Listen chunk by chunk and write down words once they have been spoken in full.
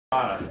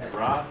Ron, is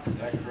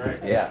that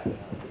correct? Yeah.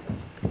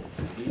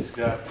 He's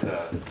got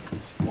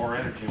more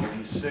energy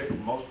when he's sick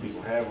than most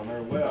people have when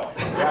they're well.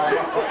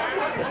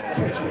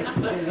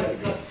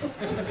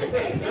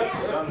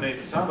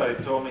 Somebody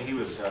told me he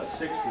was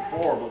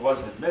 64 but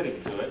wasn't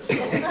admitting to it, so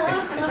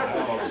I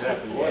don't know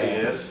exactly what he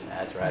is.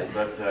 That's right.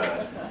 But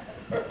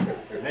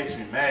it makes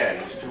me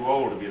mad. He's too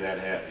old to be that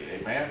happy.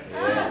 Amen?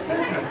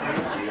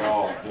 Yeah. We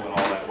all doing all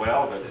that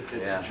well, but it's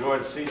Yeah. a joy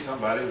to see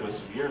somebody with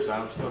some years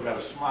on him still got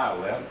a smile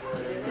left.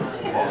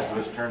 Most of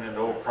us turned into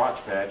old crotch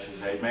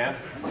patches. Amen?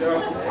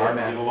 Hard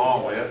to get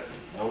along with.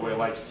 Nobody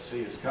likes to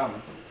see us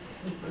coming.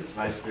 But it's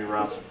nice to be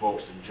around some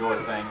folks to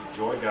enjoy things,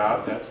 enjoy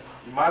God.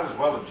 You might as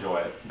well enjoy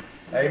it.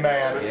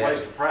 Amen. It's a good place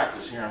to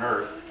practice here on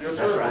earth. That's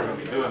what we're going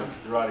to be doing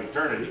throughout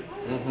eternity.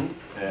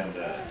 And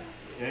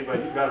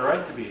anybody, you've got a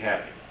right to be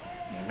happy.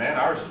 Amen.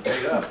 Ours is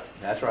made up.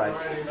 That's right.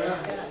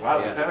 If I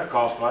was a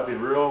Pentecostal, I'd be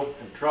real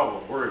in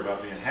trouble, worried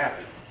about being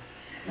happy.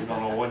 You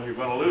don't know when you're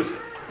going to lose it.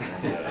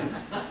 And,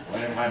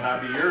 when it might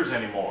not be yours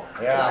anymore.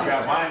 Yeah. I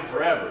got mine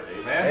forever.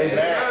 Amen.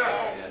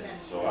 Amen.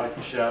 So I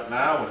can shout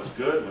now when it's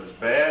good, when it's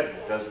bad.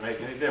 It doesn't make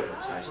any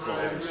difference. I still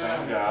have the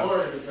same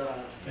God.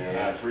 And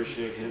I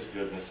appreciate His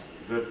goodness.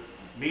 Good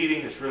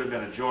meeting. It's really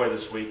been a joy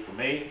this week for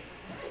me.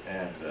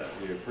 And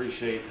we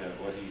appreciate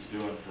what He's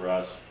doing for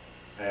us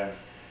and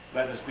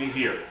letting us be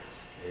here.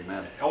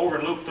 Amen. Over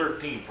in Luke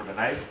 13 for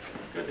tonight.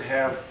 Good to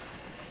have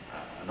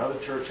another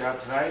church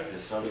out tonight.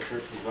 This other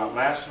church was out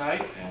last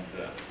night. And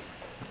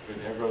good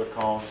to have Brother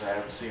Combs. I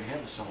haven't seen him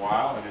in some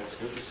while, and it's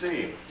good to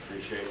see him.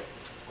 Appreciate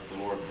what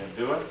the Lord's been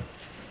doing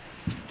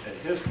at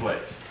His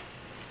place.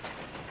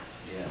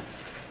 Yeah.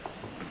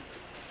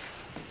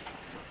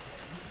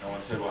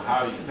 Someone said, well,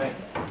 how do you think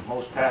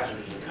most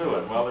pastors are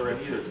doing? Well, there are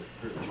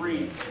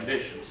three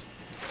conditions.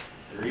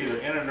 They're either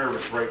in a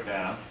nervous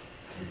breakdown,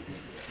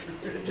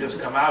 they just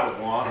come out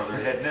of one, or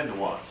they're heading into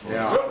one. So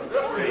Yeah.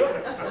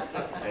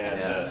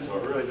 so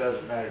it really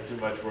doesn't matter too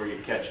much where you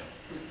catch them.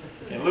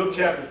 In Luke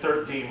chapter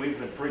 13, we've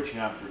been preaching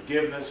on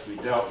forgiveness. We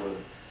dealt with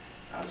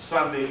on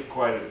Sunday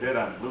quite a bit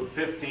on Luke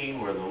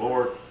 15, where the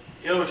Lord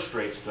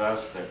illustrates to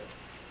us that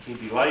He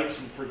delights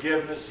in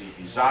forgiveness,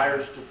 He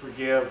desires to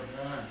forgive,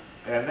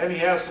 and then He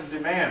has some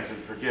demands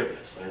in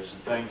forgiveness. There's some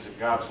things that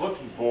God's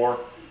looking for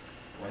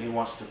when He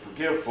wants to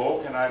forgive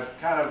folk, and I've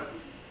kind of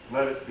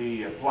let it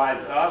be applied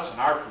to us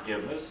and our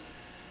forgiveness.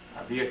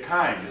 Be a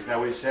kind, is that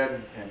what He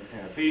said in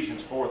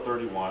Ephesians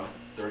 4:31,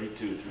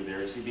 32 through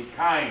there. Is He be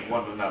kind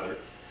one to another,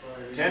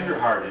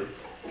 tender-hearted,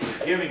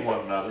 forgiving one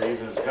another,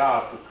 even as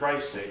God, for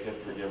Christ's sake,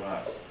 hath forgiven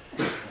us.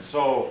 And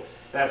so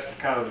that's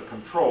kind of the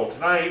control.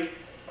 Tonight,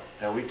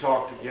 we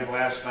talked again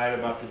last night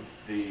about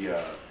the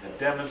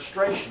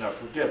demonstration of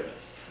forgiveness.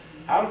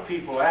 How do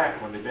people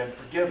act when they've been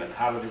forgiven?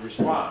 How do they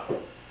respond?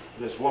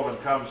 This woman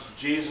comes to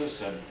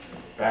Jesus, and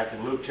back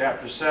in Luke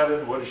chapter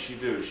 7, what does she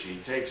do? She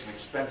takes an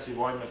expensive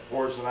ointment,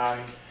 pours it on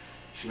Him.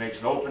 She makes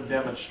an open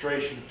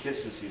demonstration,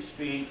 kisses His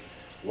feet,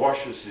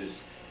 washes His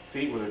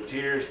feet with her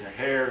tears and her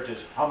hair,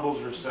 just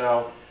humbles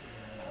herself,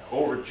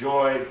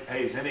 overjoyed,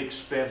 pays any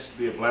expense to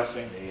be a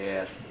blessing.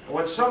 Yes.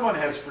 When someone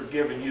has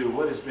forgiven you,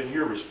 what has been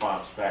your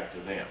response back to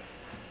them?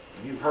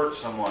 When you've hurt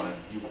someone and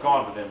you've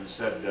gone to them and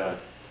said,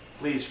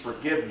 please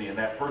forgive me, and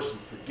that person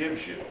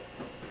forgives you,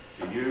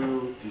 do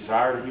you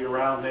desire to be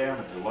around them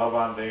and to love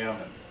on them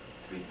and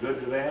to be good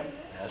to them?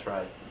 That's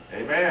right.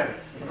 Amen.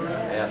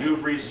 Yes.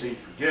 You've received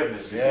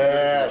forgiveness and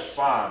Yes. you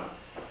respond.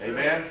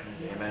 Amen.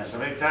 Amen. So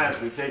many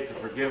times we take the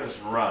forgiveness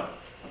and run.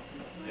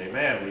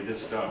 Amen. We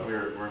just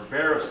we're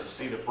embarrassed to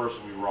see the person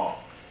we wrong.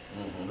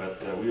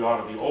 But we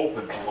ought to be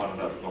open to one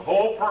another. The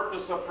whole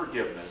purpose of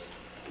forgiveness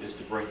is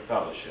to bring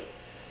fellowship.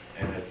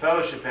 And if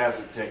fellowship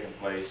hasn't taken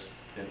place,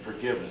 then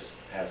forgiveness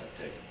hasn't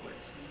taken place.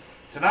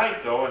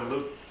 Tonight, though, in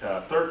Luke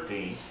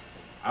 13,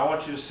 I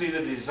want you to see the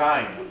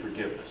design of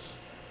forgiveness.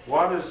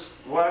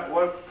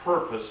 What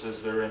purpose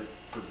is there in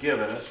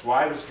forgiving us?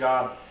 Why does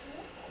God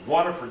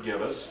want to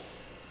forgive us?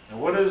 And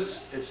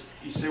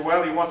you say,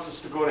 well, He wants us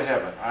to go to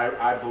heaven.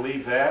 I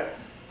believe that,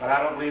 but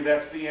I don't believe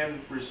that's the end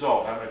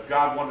result. If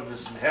God wanted us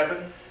in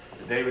heaven,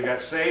 the day we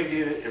got saved,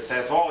 if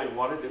that's all He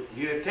wanted,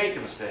 He'd have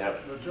taken us to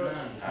heaven.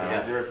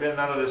 There had been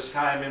none of this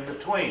time in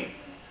between.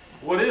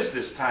 What is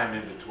this time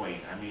in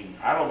between? I mean,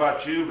 I don't know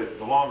about you, but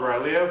the longer I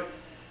live,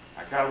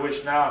 I kind of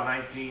wish now in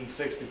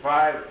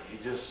 1965 He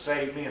just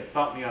saved me and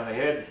thumped me on the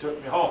head and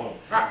took me home.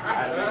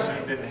 I'd be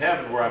saved in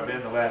heaven where I've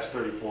been the last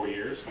 34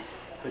 years.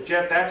 But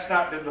yet that's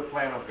not been the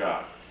plan of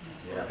God.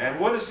 Yeah. And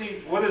what is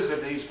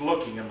it He's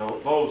looking in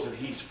those that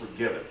He's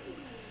forgiven?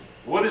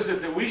 What is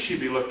it that we should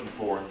be looking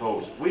for in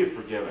those that we've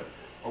forgiven?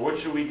 Or what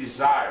should we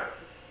desire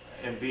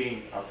in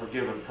being a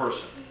forgiven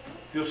person?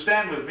 If you'll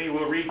stand with me,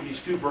 we'll read these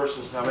two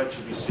verses and I'll let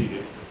you be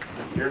seated.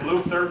 Here in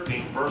Luke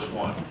 13, verse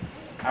 1.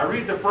 I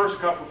read the first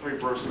three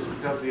verses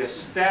because they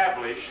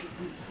establish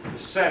the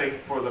setting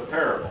for the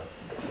parable.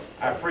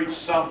 I preached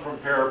some from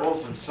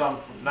parables and some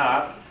from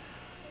not.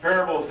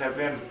 Parables have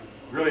been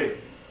really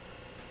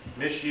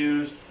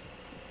misused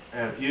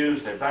and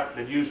abused. They've not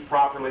been used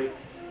properly.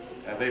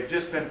 They've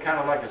just been kind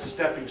of like a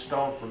stepping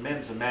stone for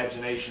men's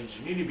imaginations.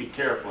 You need to be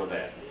careful of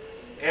that.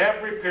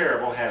 Every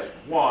parable has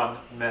one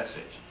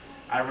message.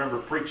 I remember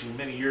preaching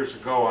many years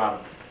ago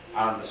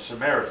on the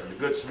Samaritan, the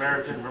Good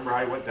Samaritan. Remember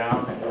how he went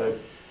down into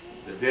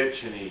the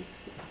ditch and he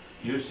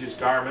used his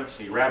garments,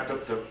 he wrapped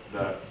up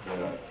the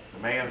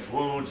man's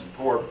wounds and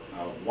poured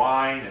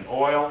wine and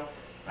oil.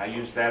 And I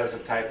used that as a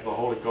type of the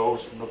Holy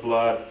Ghost and the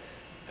blood,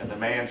 and the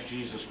man's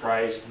Jesus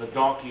Christ, and the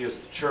donkey is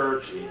the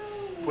church. He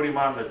put him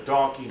on the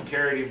donkey and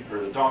carried him, or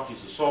the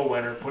donkey's the soul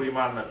winner, put him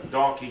on the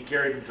donkey,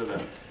 carried him to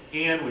the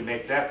inn. We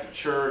make that the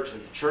church,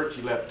 and the church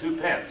he left 2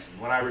 pence.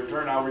 And when I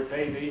return, I'll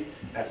repay thee.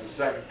 That's the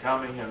second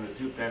coming, and the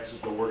 2 pence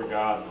is the Word of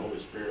God and the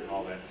Holy Spirit and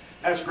all that.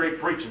 That's great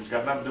preaching. It's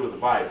got nothing to do with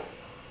the Bible.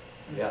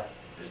 Yeah.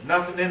 There's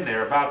nothing in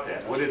there about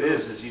that. What it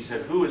is he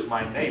said, who is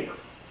my neighbor?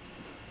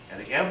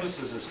 And the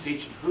emphasis is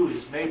teaching who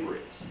his neighbor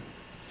is.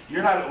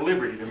 You're not at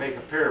liberty to make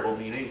a parable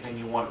mean anything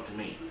you want it to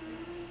mean.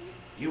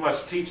 You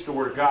must teach the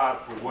Word of God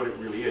for what it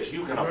really is.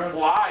 You can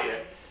apply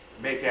it,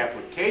 make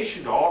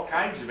application to all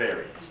kinds of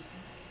areas.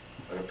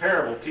 But a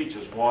parable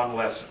teaches one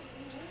lesson.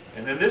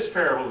 And in this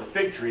parable, the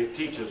fig tree, it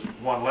teaches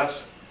one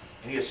lesson.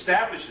 And he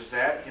establishes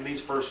that in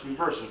these first few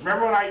verses.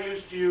 Remember when I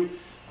used to you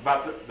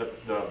about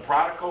the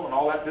prodigal and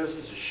all that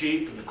business, the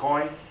sheep and the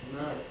coin?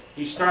 No.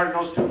 He started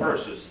those 2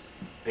 verses.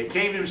 They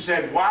came to him and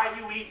said, why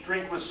do you eat and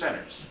drink with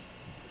sinners?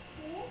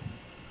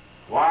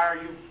 Why are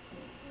you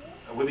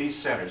with these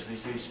sinners? And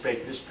he said, he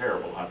spake this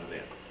parable unto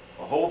them.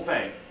 The whole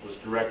thing was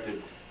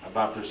directed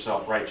about their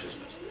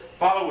self-righteousness.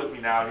 Follow with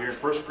me now here in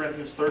 1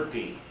 Corinthians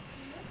 13.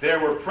 There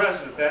were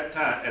present at that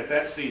time, at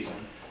that season,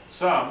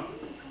 some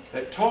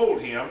that told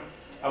him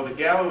of the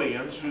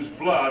Galileans whose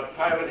blood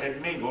Pilate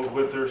had mingled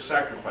with their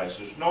sacrifices.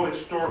 There's no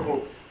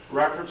historical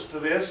reference to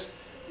this.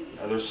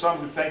 There's some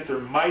who think there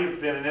might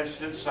have been an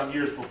incident some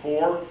years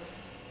before,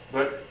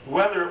 but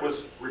whether it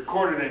was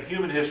recorded in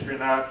human history or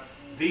not,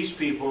 these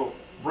people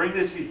bring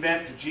this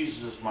event to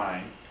Jesus'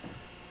 mind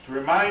to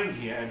remind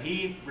him, and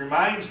he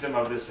reminds them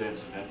of this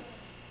incident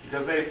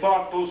because they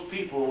thought those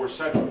people were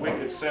such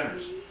wicked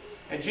sinners.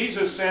 And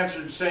Jesus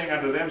answered, saying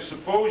unto them,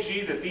 suppose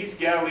ye that these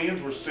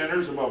Galileans were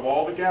sinners above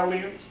all the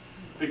Galileans,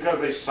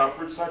 because they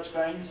suffered such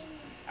things?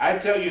 I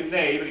tell you,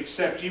 nay, but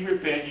except ye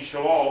repent, ye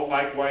shall all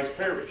likewise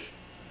perish.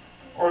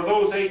 Or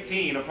those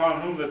 18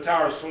 upon whom the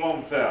tower of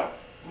Siloam fell,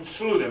 and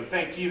slew them,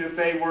 think ye that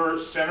they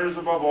were sinners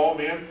above all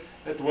men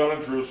that dwell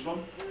in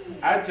Jerusalem?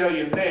 I tell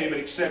you, nay, but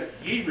except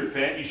ye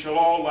repent, ye shall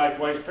all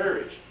likewise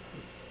perish.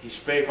 He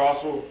spake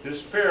also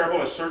this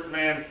parable: a certain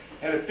man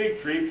had a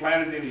fig tree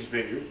planted in his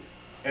vineyard,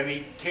 and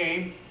he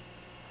came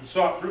and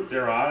sought fruit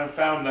thereon, and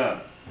found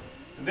none.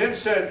 And then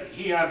said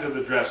he unto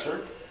the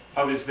dresser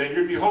of his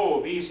vineyard,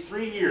 behold, these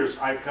 3 years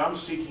I come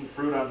seeking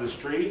fruit on this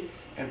tree,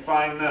 and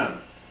find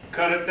none.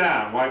 Cut it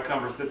down, why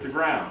cometh it to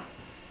ground?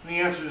 And he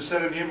answered and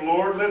said unto him,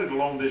 Lord, let it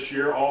alone this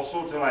year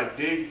also, till I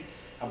dig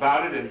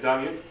about it and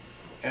dung it.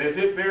 And if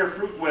it bear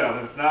fruit, well,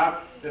 and if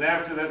not, then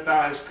after that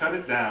thou hast cut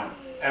it down,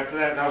 after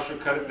that thou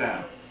shalt cut it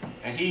down.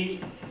 And he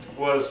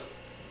was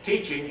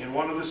teaching in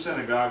one of the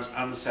synagogues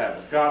on the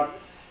Sabbath. God,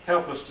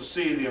 help us to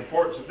see the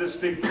importance of this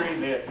fig tree.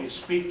 May it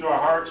speak to our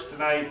hearts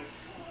tonight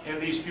in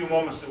these few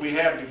moments that we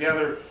have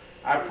together.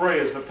 I pray,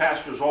 as the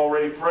pastor's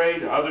already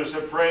prayed, others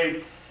have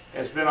prayed,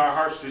 has been our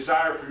heart's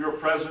desire for your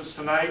presence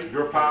tonight,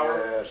 your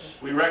power. Yes.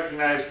 We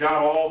recognize,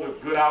 God, all the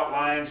good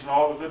outlines and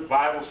all the good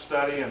Bible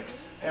study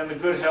and the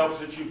good helps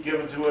that you've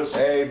given to us.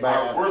 Amen.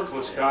 Are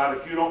worthless, God,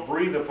 if you don't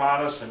breathe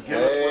upon us and give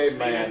us what's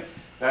Amen. needed,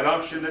 that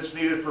unction that's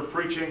needed for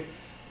preaching.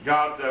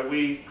 God,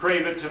 we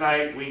crave it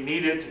tonight. We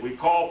need it. We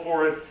call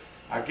for it.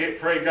 I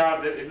pray,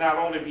 God, that it not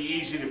only be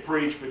easy to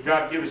preach, but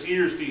God, give us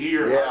ears to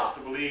hear, hearts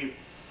to believe.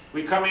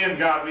 We come in,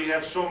 God, we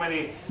have so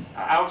many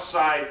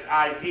outside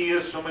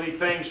ideas, so many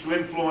things to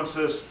influence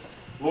us.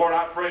 Lord,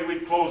 I pray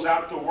we'd close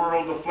out the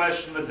world, the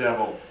flesh, and the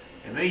devil.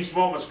 In these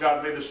moments,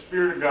 God, may the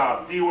Spirit of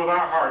God deal with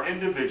our heart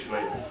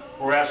individually.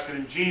 We're asking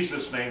in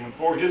Jesus' name and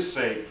for His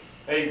sake.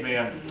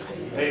 Amen.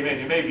 Amen.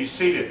 You may be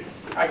seated.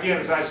 Again,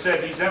 as I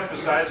said, he's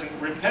emphasizing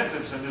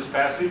repentance in this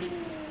passage.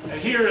 And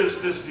here is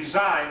this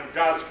design of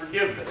God's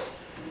forgiveness.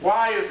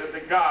 Why is it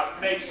that God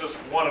makes us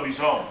one of His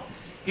own?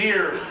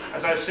 Here,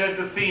 as I said,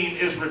 the theme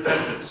is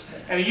repentance.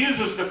 And He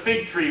uses the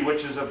fig tree,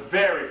 which is a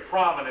very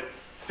prominent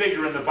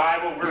figure in the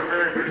Bible. We're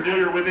very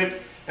familiar with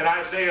it. In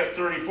Isaiah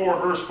 34,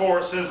 verse 4,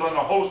 it says, when the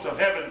host of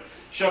heaven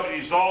shall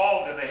be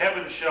dissolved, and the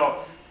heavens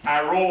shall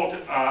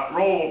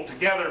roll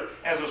together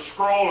as a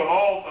scroll, and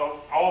all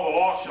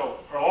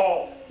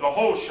the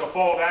host shall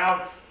fall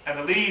down, and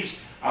the leaves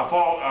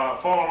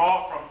fallen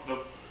off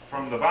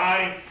from the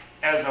vine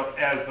as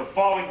the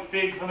falling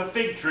fig from the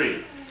fig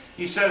tree.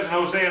 He says in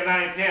Hosea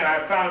 9:10,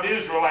 I found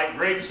Israel like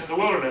grapes in the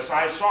wilderness.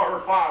 I saw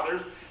her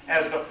fathers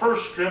as the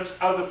first strips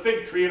of the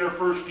fig tree in her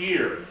first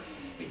year.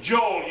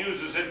 Joel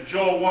uses it in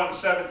Joel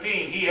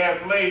 1:17. He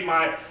hath laid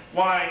my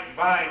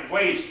vine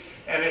waste,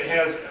 and it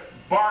has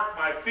barked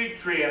my fig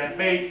tree, and it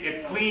made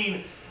it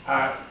clean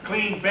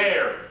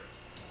bare,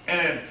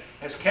 and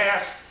has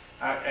cast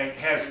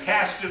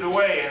it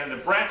away, and the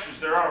branches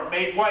thereof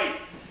made white.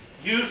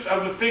 Use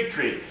of the fig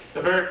tree.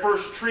 The very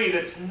first tree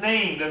that's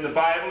named in the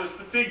Bible is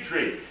the fig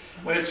tree.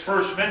 when it's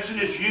first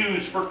mentioned, is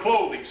used for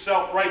clothing,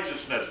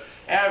 self-righteousness.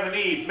 Adam and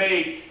Eve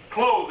made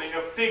clothing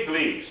of fig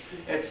leaves.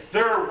 It's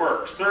their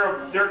works.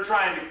 They're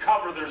trying to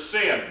cover their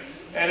sin,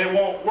 and it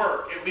won't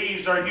work.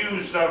 Leaves are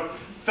used of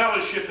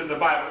fellowship in the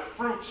Bible.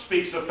 Fruit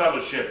speaks of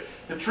fellowship.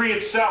 The tree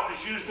itself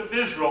is used of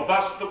Israel,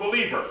 thus the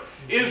believer.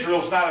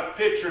 Israel's not a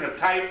picture and a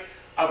type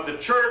of the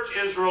church.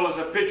 Israel is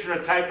a picture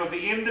and a type of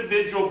the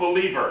individual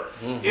believer.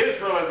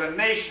 Israel as a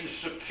nation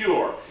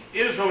secure.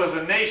 Israel as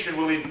a nation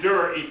will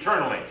endure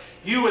eternally.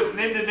 You as an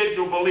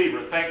individual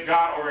believer, thank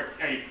God, are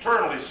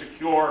eternally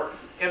secure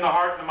in the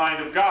heart and the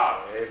mind of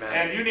God. Amen.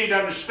 And you need to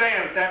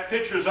understand that that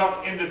picture is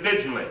up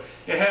individually.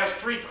 It has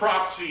 3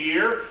 crops a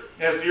year.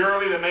 It has the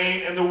early, the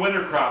main, and the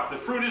winter crop. The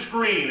fruit is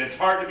green. It's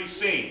hard to be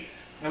seen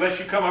unless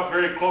you come up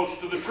very close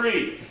to the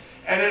tree.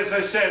 And as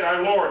I said,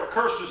 our Lord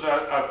curses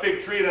a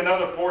fig tree in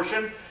another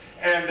portion,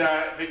 and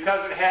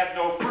because it had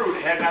no fruit,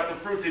 it had not the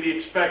fruit that he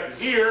expected.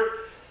 Here,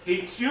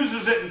 he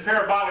uses it in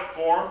parabolic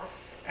form,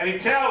 and he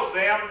tells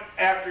them,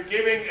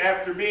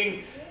 after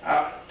being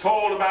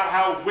told about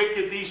how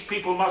wicked these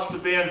people must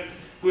have been,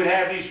 who had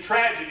had these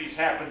tragedies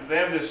happen to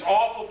them, this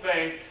awful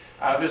thing,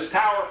 this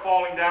tower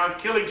falling down,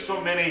 killing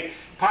so many,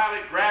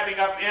 Pilate grabbing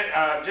up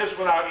just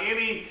without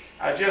any,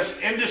 just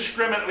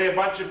indiscriminately a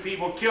bunch of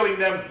people, killing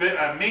them,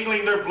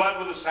 mingling their blood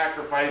with the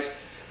sacrifice.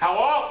 How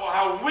awful,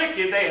 how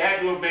wicked they had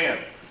to have been.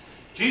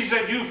 Jesus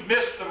said, you've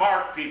missed the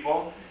mark,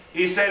 people.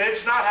 He said,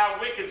 it's not how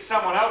wicked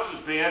someone else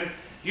has been.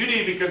 You need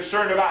to be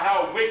concerned about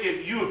how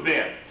wicked you've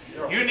been.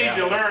 You need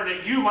to learn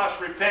that you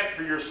must repent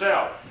for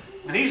yourself.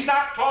 And he's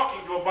not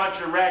talking to a bunch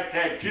of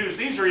ragtag Jews.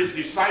 These are his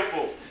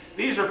disciples.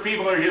 These are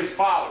people that are his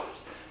followers.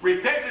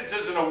 Repentance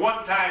isn't a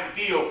one-time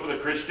deal for the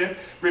Christian.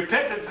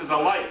 Repentance is a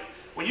life.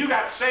 When you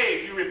got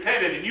saved, you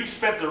repented, and you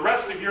spent the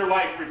rest of your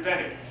life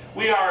repenting.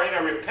 We are in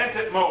a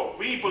repentant mode.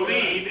 We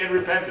believe in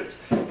repentance.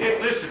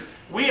 Listen,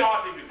 we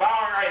ought to be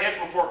bowing our head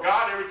before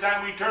God every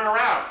time we turn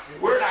around.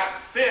 We're not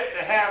fit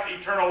to have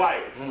eternal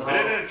life, but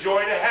it is a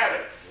joy to have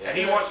it. And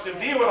he wants to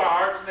deal with our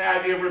hearts and the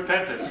idea of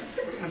repentance.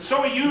 And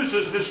so he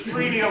uses this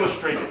tree to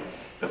illustrate it.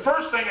 The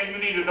first thing that you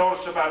need to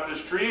notice about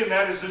this tree, and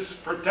that is this is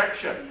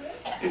protection.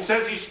 It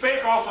says, he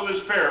spake also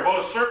this parable.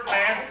 A certain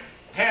man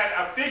had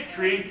a fig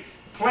tree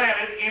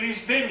planted in his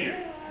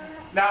vineyard.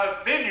 Now,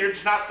 the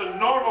vineyard's not the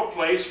normal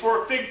place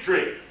for a fig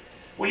tree.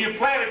 When you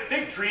planted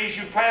fig trees,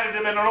 you planted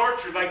them in an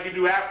orchard like you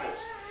do apples.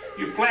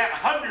 You plant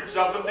hundreds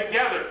of them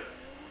together.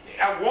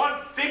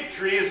 One fig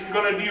tree isn't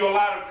going to do you a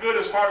lot of good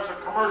as far as a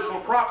commercial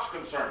crop's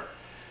concerned.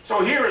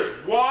 So here is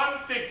one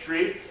fig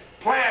tree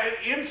planted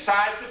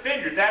inside the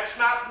vineyard. That's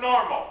not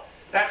normal.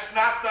 That's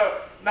not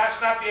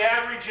the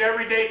average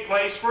everyday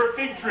place for a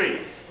fig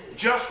tree.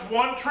 Just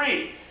one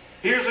tree.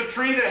 Here's a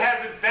tree that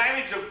has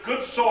advantage of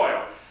good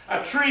soil.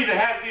 A tree that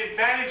has the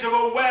advantage of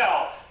a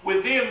well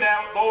within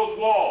those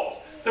walls.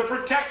 The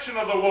protection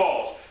of the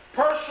walls.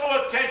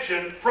 Personal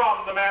attention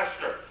from the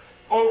master.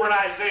 Over in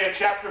Isaiah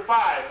chapter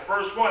 5,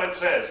 verse 1 it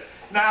says,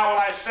 now will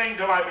I sing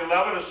to my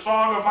beloved a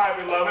song of my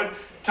beloved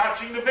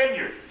touching the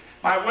vineyard.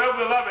 My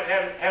well-beloved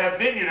had a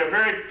vineyard, a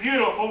very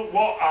beautiful,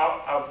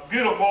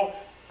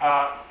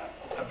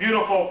 a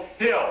beautiful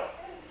hill.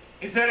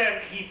 He said,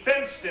 and he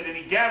fenced it, and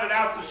he gathered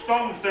out the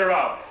stones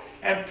thereof,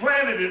 and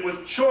planted it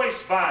with choice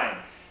vine,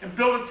 and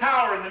built a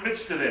tower in the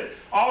midst of it.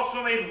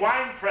 Also made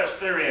winepress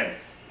therein.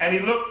 And he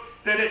looked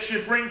that it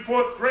should bring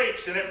forth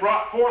grapes, and it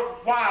brought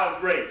forth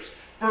wild grapes.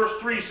 Verse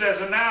 3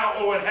 says, and now,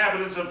 O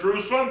inhabitants of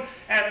Jerusalem,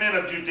 and men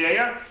of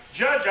Judea,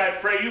 judge, I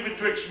pray you,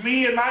 betwixt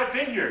me and my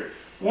vineyard.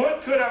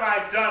 What could have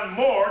I done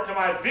more to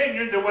my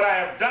vineyard than what I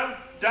have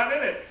done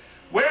in it?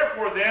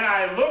 Wherefore then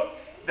I looked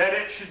that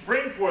it should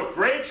bring forth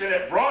grapes, and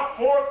it brought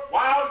forth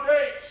wild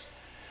grapes.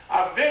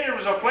 A vineyard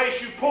was a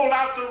place you pulled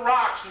out the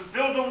rocks and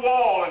built a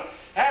wall, and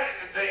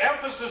the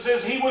emphasis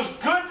is he was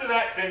good to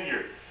that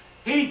vineyard.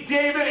 He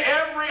gave it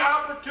every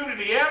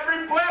opportunity,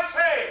 every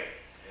blessing.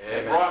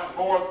 It brought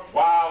forth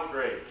wild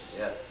grapes.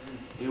 Yes.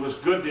 He was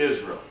good to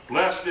Israel,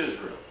 blessed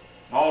Israel.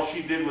 All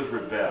she did was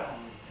rebel.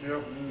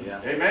 Yep.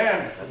 Yeah.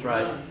 Amen. That's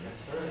right. Yes,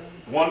 sir.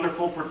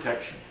 Wonderful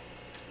protection.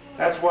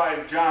 That's why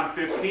in John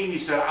 15 he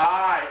said,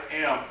 I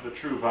am the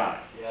true vine.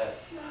 Yes.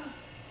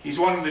 He's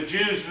wanting the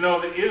Jews to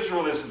know that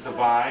Israel isn't the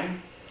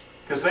vine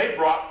because they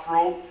brought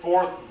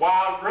forth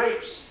wild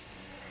grapes.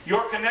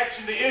 Your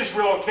connection to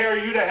Israel will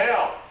carry you to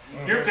hell.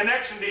 Your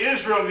connection to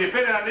Israel,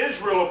 depending on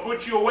Israel, will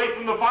put you away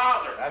from the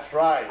Father. That's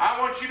right. I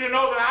want you to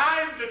know that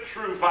I'm the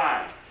true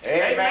vine.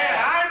 Amen.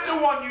 I'm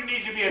the one you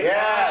need to be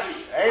attached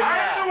to. Amen.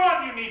 I'm the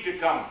one you need to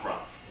come from.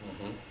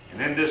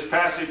 And in this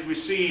passage we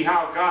see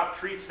how God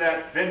treats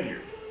that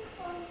vineyard.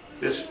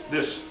 This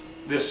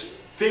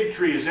fig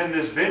tree is in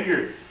this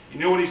vineyard. You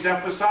know what he's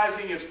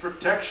emphasizing? It's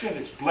protection.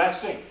 It's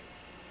blessing.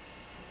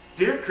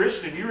 Dear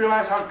Christian, do you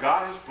realize how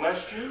God has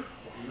blessed you?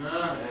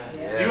 Do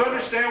you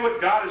understand what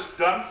God has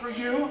done for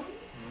you?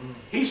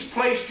 He's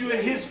placed you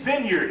in his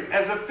vineyard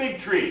as a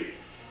fig tree.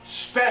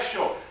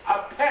 Special,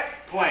 a pet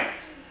plant.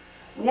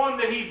 One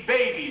that he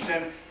babies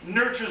and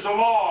nurtures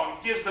along,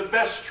 gives the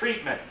best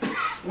treatment.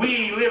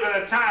 We live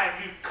in a time,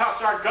 you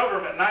cuss our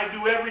government, and I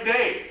do every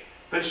day.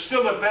 but it's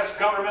still the best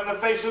government on the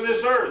face of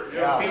this earth.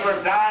 Yeah. People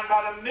are dying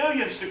by the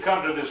millions to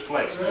come to this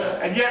place.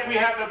 And yet we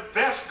have the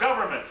best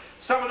government,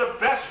 some of the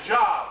best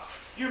jobs.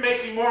 You're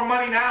making more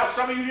money now,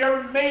 some of you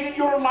ever made in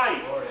your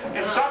life.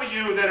 And some of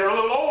you that are a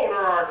little older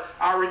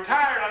are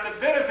retired on the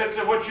benefits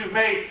of what you've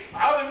made.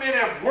 Other men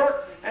have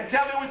worked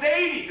until they was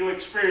 80 to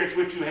experience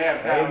what you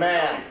have now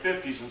Amen. in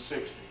your 50s and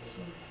 60s.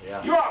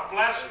 Yeah. You are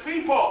blessed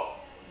people.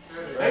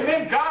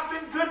 Amen. God's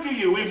been good to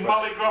you. We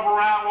mully-grub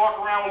around, walk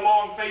around with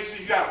long faces.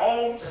 You got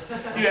homes.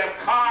 You have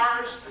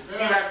cars. You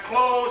got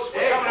clothes.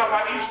 We're coming up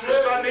on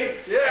Easter Sunday.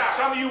 And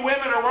some of you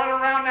women are running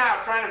around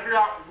now trying to figure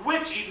out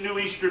which new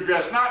Easter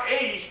dress. Not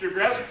a Easter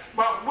dress,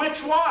 but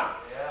which one.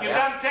 You've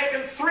done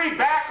taken 3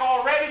 back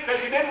already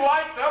because you didn't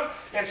like them.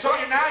 And so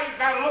now you've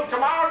got to look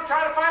tomorrow and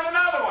try to find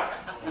another one.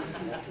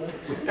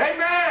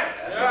 Amen.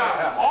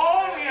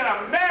 Only in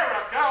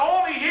America,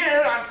 only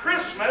here on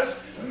Christmas,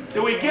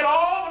 do we get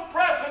all the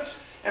presents,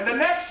 and the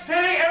next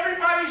day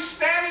everybody's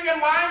standing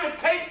in line to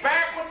take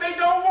back what they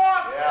don't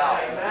want.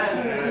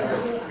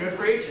 Yeah. Good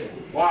preaching.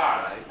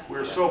 Why?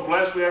 We're so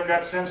blessed we haven't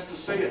got sense to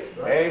see it.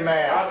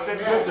 Amen. God's been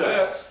good to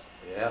us.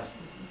 Yeah.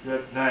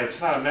 Good night. It's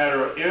not a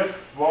matter of if.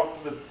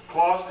 Walk to the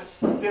closet,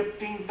 it's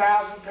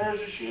 15,000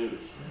 pairs of shoes.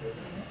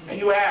 And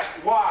you ask,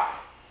 why?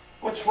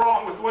 What's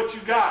wrong with what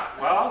you got?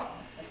 Well,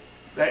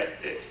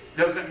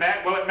 doesn't it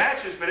match? Well, it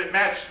matches, but it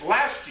matched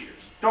last year's.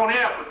 Don't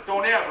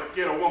ever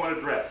get a woman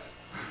a dress.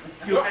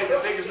 You'll make the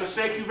biggest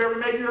mistake you've ever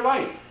made in your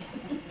life.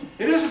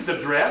 It isn't the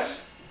dress.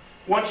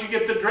 Once you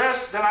get the dress,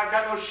 then I've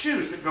got no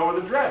shoes that go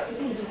with the dress.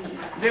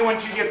 Then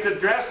once you get the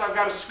dress, I've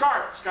got a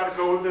scarf. It's got to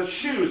go with the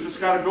shoes. It's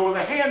got to go with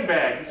a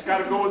handbag. It's got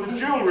to go with the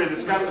jewelry.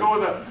 It's got to go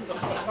with a...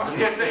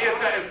 It's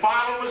a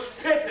bottomless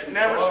pit that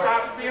never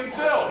stops being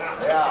filled.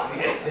 Yeah.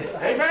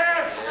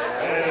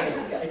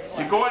 Amen?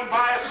 You go and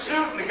buy a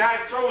suit and the guy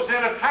throws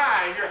in a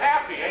tie and you're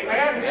happy.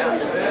 Amen?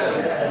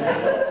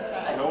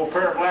 Yeah. An old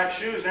pair of black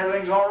shoes and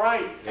everything's all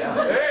right. Yeah.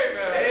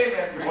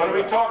 Amen. What are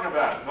we talking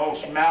about? The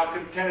most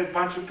malcontented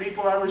bunch of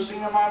people I've ever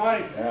seen in my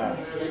life. Yeah.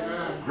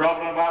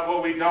 Grumbling about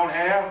what we don't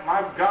have.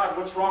 My God,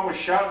 what's wrong with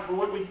shouting for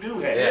what we do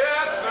have? Yes,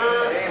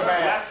 sir. The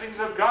blessings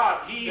of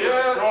God. He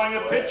is drawing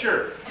a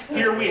picture.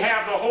 Here we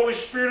have the Holy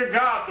Spirit of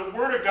God, the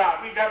Word of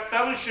God. We got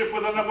fellowship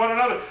with one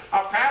another.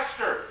 A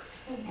pastor.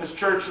 This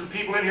church, some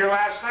people in here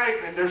last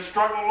night, and they're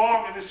struggling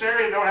along in this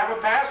area. They don't have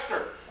a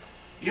pastor.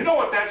 You know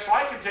what that's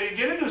like until you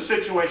get into a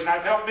situation.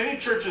 I've helped many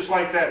churches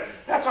like that.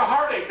 That's a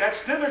heartache.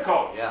 That's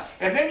difficult. Yeah.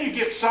 And then you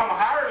get some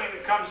hireling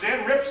that comes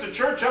in, rips the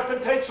church up,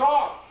 and takes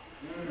off.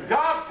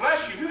 God bless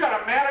you. You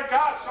got a man of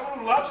God, someone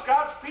who loves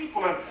God's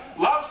people and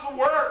loves the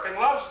work and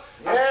loves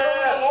serving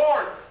the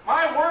Lord.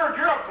 My word,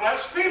 you're a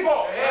blessed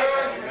people.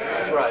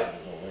 That's right.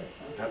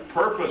 That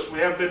purpose, we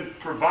have been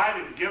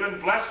provided,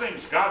 given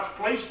blessings. God's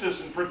placed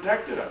us and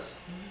protected us.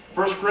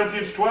 1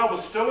 Corinthians 12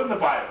 is still in the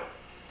Bible.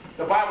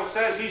 The Bible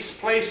says He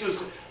places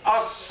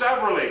us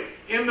severally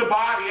in the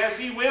body as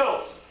He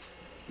wills.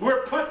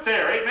 We're put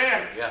there,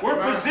 amen. Yeah.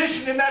 We're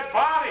positioned in that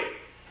body.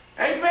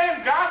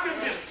 Amen. God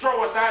didn't just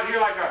throw us out here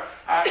like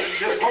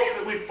just hope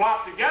that we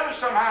flop together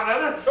somehow or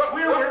another.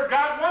 We're where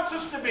God wants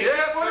us to be.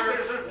 Yes,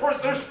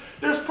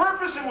 there's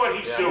purpose in what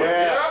He's doing.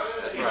 Yeah.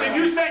 He said,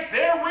 you think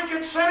they're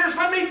wicked sinners?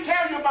 Let me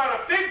tell you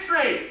about a fig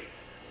tree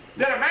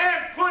that a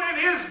man put in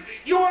his...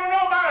 You want to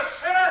know about a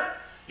sinner?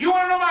 You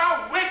want to know about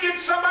how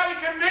wicked somebody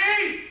can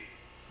be?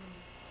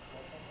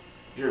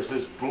 Here's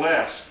this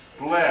blessed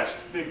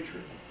fig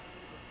tree.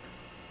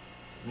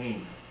 I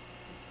mean,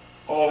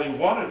 all he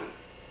wanted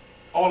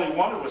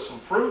was some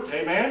fruit,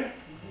 amen?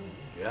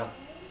 Yeah.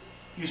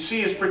 You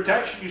see His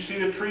protection, you see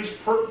the tree's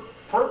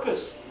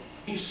purpose.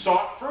 He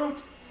sought fruit.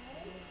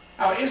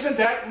 Now, isn't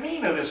that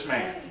mean of this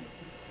man?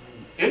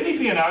 Isn't he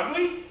being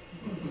ugly?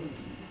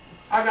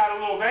 I got a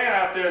little van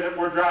out there that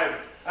we're driving.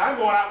 I'm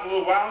going out in a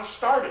little while and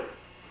start it.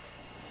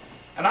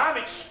 And I'm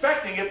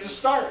expecting it to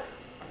start.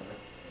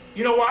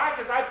 You know why?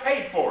 Because I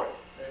paid for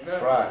it.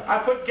 That's right. I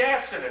put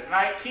gas in it, and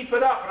I keep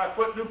it up, and I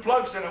put new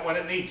plugs in it when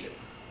it needs it.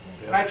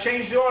 And I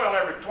change the oil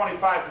every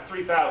 25 to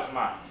 3,000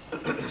 miles.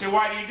 See,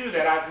 why do you do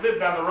that? I've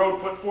lived on the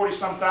road, put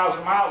 40-some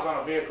thousand miles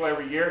on a vehicle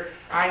every year.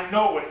 I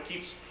know what it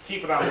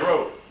keep it on the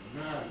road.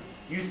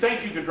 You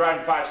think you could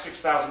drive 5,000 to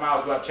 6,000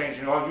 miles without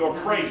changing oil? You're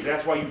crazy.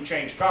 That's why you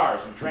change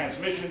cars and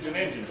transmissions and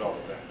engines all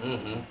the time.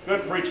 Mm-hmm.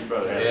 Good preaching,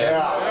 Brother Harry.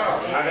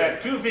 Yeah. I've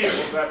had 2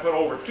 vehicles that I put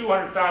over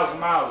 200,000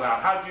 miles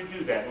on. How'd you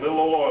do that? A little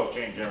old oil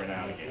change every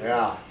now and again.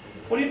 Yeah.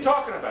 What are you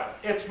talking about?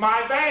 It's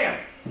my van.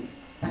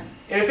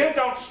 And if it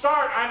don't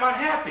start, I'm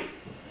unhappy.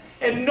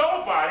 And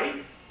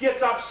nobody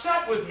gets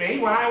upset with me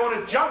when I want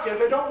to junk it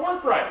if it don't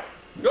work right.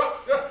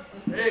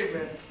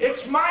 Amen.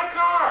 It's my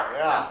car.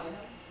 Yeah.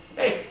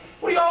 Hey,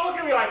 what are y'all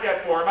looking at me like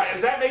that for?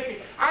 Does that make me...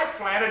 I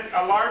planted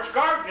a large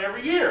garden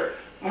every year.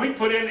 And we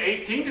put in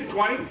 18 to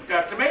 20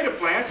 tomato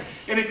plants,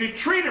 and if you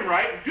treat them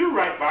right and do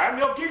right by them,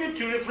 they'll give you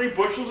 2 to 3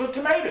 bushels of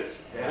tomatoes.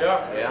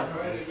 Yeah.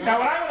 Now,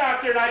 when I went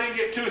out there and I didn't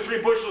get 2 or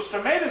 3 bushels of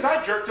tomatoes,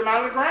 I jerked them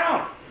out of the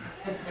ground.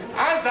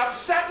 I was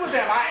upset with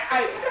them.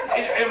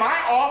 Am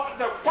I off?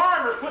 The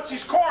farmer puts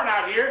his corn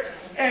out here,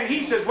 and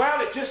he says, well,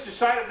 it just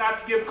decided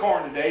not to give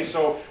corn today,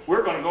 so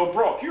we're going to go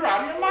broke. You're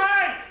out of your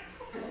mind.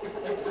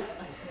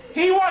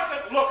 He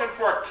wasn't looking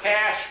for a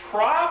cash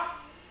crop.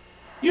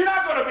 You're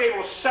not going to be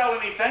able to sell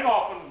anything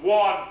off of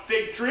one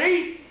fig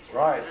tree. That's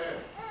right.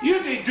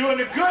 You'd be doing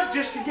it good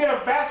just to get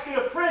a basket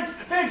of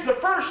figs. The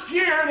first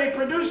year, they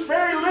produced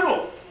very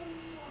little.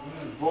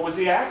 What was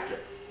he after?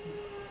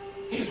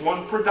 He's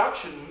wanting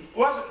production.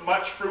 Wasn't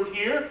much fruit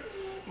here.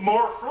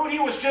 More fruit. He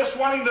was just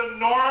wanting the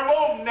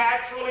normal,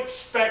 natural,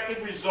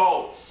 expected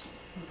results.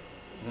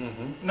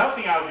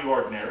 Nothing out of the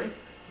ordinary.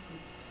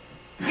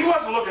 He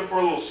wasn't looking for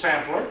a little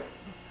sampler.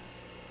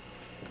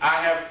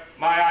 I have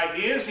my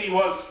ideas. He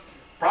was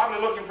probably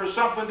looking for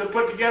something to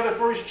put together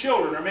for his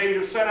children, or maybe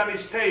to set on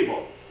his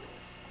table.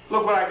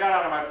 Look what I got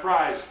out of my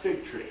prize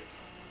fig tree.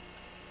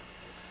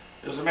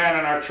 There's a man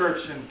in our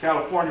church in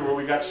California where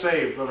we got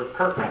saved, Brother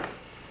Kirkman,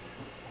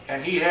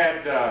 and he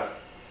had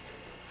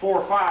 4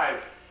 or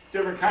 5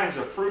 different kinds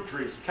of fruit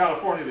trees. In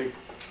California, they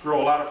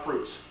grow a lot of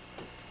fruits.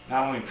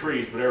 Not only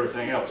trees, but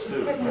everything else,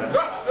 too. But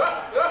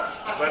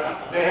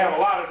they have a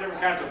lot of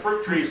different kinds of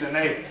fruit trees, and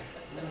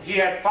he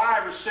had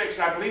 5 or 6,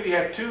 I believe he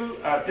had 2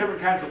 different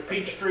kinds of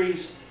peach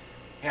trees,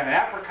 and an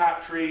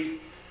apricot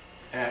tree,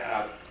 and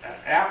an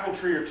apple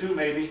tree or 2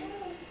 maybe,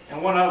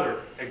 and 1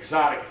 other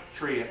exotic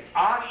tree. And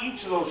on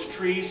each of those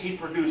trees, he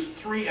produced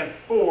 3 and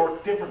 4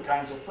 different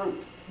kinds of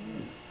fruit.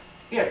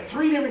 He had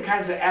 3 different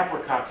kinds of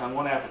apricots on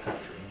 1 apricot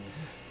tree.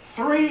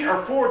 3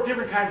 or 4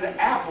 different kinds of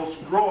apples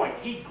growing.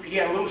 He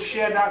had a little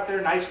shed out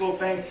there, nice little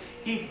thing.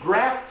 He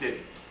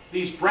grafted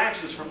these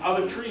branches from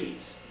other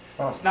trees.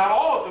 Not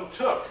all of them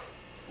took.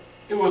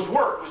 It was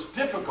work. It was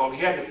difficult.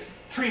 He had to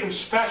treat them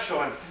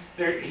special, and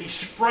he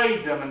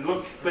sprayed them and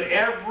looked. But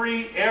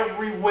every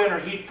winter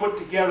he'd put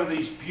together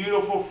these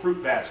beautiful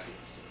fruit baskets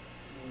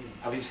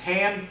of these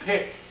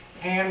hand-picked,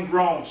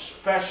 hand-grown,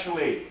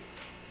 specially.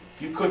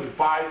 You couldn't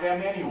buy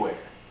them anywhere.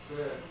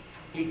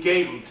 He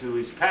gave them to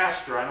his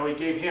pastor. I know he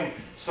gave him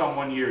some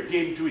one year. He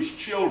gave them to his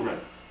children,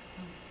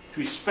 to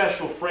his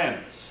special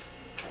friends.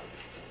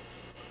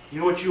 You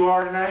know what you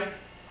are tonight?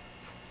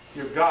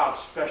 You're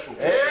God's special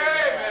gift.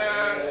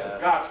 Amen.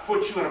 God's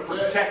put you in a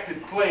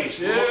protected place,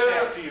 and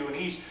looked after you, and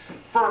He's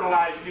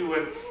fertilized you,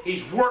 and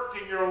He's worked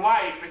in your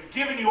life and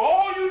given you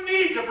all you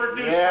need to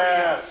produce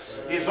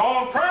for you. His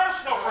own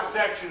personal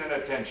protection and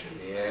attention.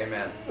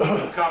 Amen.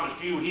 When He comes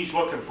to you, He's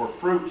looking for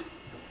fruit.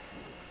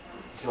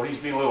 So He's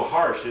being a little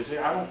harsh, is He?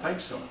 I don't think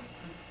so.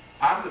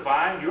 I'm the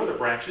vine, you're the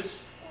branches.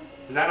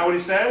 Is that not what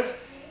He says?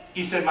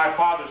 He said, my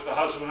Father's the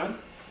husbandman.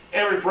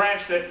 Every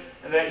branch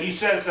that He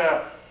says,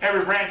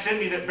 every branch in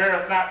me that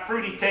beareth not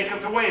fruit, He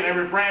taketh away. And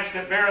every branch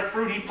that beareth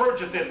fruit, He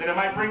purgeth it, that it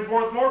might bring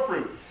forth more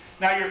fruit.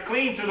 Now you're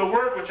clean through the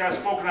word which I have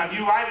spoken unto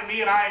you, I to me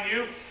and I in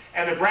you.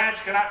 And the branch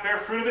cannot bear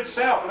fruit of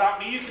itself. Without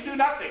me you can do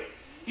nothing.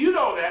 You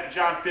know that in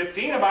John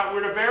 15 about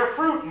we're to bear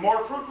fruit, and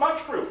more fruit,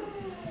 much fruit.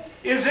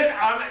 Is it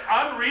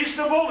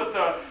unreasonable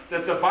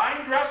that the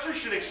vine dresser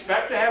should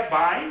expect to have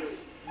vines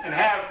and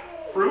have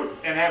fruit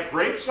and have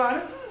grapes on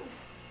it?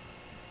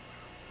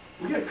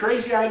 We get a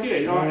crazy idea.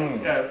 You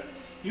know,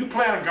 you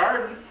plant a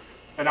garden,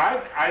 and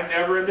I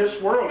never in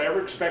this world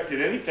ever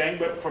expected anything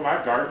but for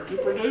my garden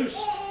to produce.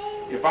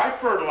 If I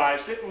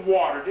fertilized it and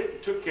watered it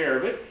and took care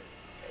of it,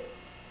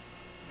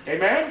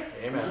 amen?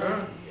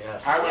 Amen.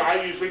 Yes.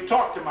 I usually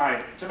talk to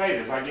my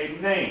tomatoes. I gave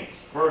them names: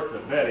 Bertha,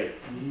 Betty,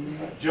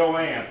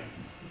 Joanne.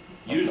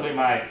 Usually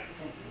my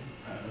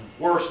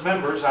worst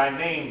members,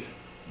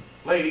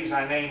 ladies,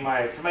 I named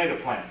my tomato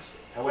plants.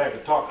 That way I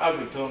could talk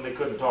ugly to them, they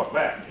couldn't talk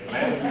back.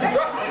 Amen?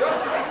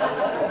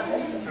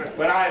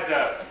 But I'd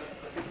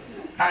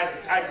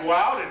go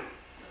out and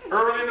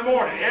early in the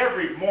morning,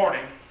 every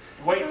morning,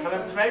 wait for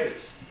them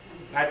tomatoes.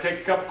 And I'd take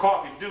a cup of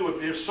coffee, do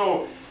it. They're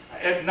so,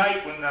 at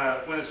night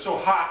when it's so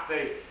hot,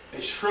 they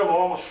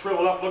almost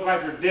shrivel up, look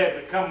like they're dead.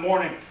 But come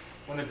morning,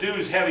 when the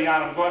dew's heavy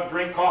on them, go out and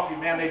drink coffee,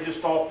 man, they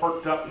just all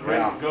perked up and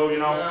ready to go, you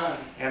know. Yeah.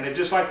 And they're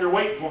just like they're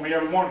waiting for me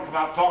every morning. Come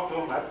out and talk to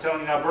them. I'm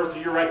telling you now, Bertha,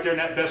 you're right there in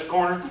that best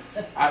corner.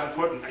 I've been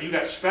putting, you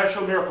got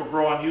special miracle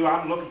grow on you.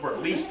 I'm looking for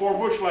at least 4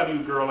 bushel out of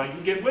you, girl, and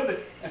you get with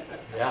it.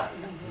 Yeah.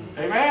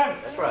 Amen.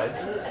 That's right.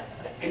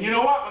 And you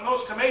know what? When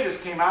those tomatoes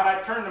came out,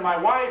 I turned to my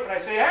wife and I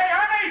say, hey,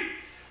 honey,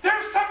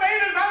 there's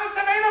tomatoes on the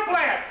tomato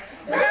plant.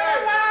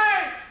 Never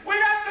mind. We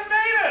got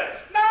tomatoes.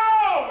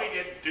 No, we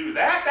didn't do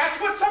that.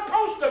 That's what's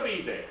supposed to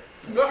be there.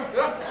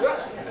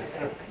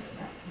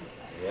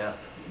 Yeah.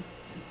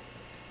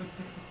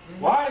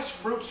 Why is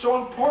fruit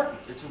so important?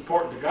 It's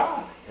important to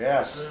God.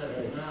 Yes.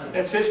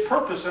 It's His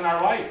purpose in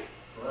our life.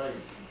 Right.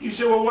 You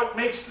say, well, what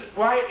makes it?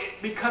 Why?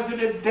 Because it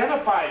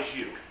identifies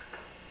you.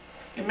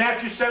 In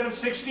Matthew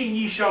 7:16,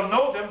 ye shall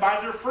know them by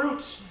their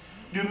fruits.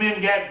 Do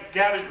men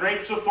gather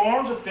grapes of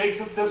thorns and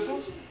figs of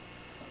thistles?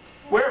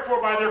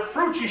 Wherefore by their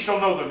fruits ye shall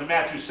know them, in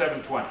Matthew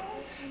 7:20.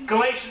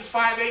 Galatians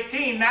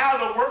 5:18, now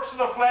the works of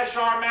the flesh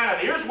are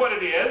manifest. Here's what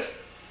it is.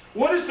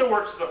 What is the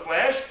works of the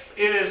flesh?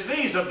 It is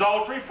these: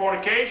 adultery,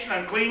 fornication,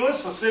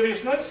 uncleanness,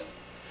 lasciviousness,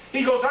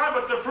 He goes on,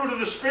 but the fruit of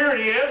the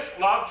Spirit is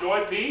love,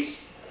 joy, peace.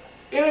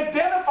 It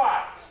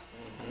identifies.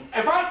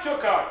 If I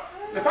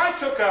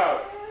took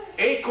a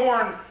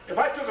acorn, if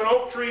I took an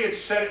oak tree and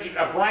set it,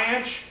 a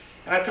branch,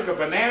 and I took a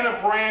banana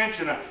branch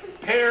and a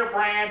pear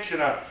branch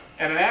and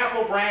an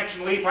apple branch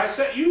and leaf, I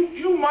said,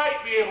 you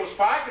might be able to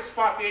spot, I could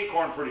spot the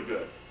acorn pretty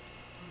good,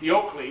 the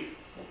oak leaf.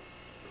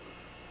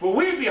 But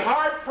we'd be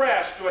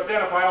hard-pressed to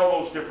identify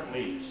all those different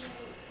leaves.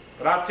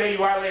 But I'll tell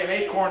you, I lay an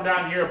acorn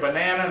down here, a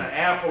banana, and an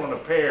apple, and a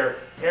pear.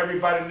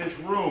 Everybody in this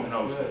room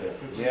knows the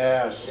difference.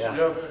 Yes. Yeah.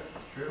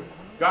 True.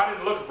 God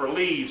isn't looking for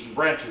leaves and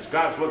branches.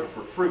 God's looking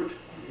for fruit.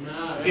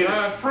 It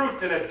is fruit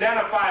that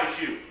identifies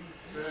you.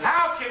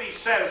 How can, he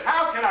says,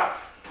 how can a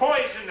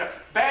poisoned,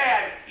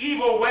 bad,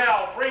 evil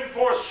well bring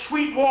forth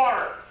sweet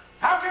water?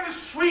 How can a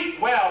sweet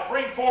well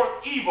bring forth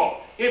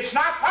evil? It's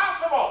not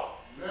possible.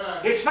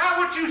 It's not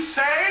what you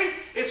say.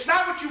 It's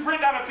not what you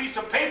bring on a piece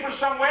of paper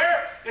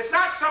somewhere. It's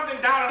not something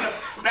down on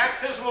a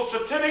baptismal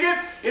certificate.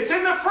 It's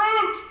in the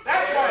fruit.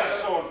 That's why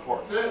it's so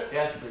important.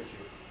 Yes, preacher.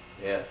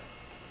 Yes.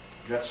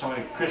 You've got so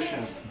many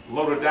Christians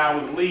loaded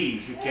down with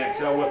leaves, you can't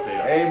tell what they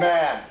are.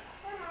 Amen.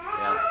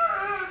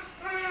 Yeah.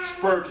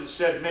 Spurgeon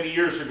said many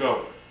years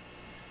ago,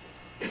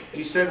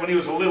 he said when he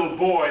was a little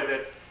boy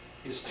that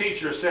his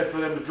teacher said for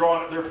them to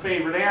draw their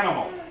favorite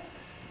animal.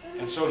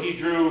 And so he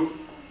drew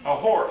a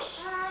horse.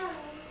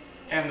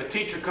 And the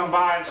teacher come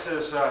by and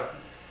says,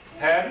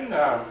 Haddon,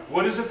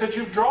 what is it that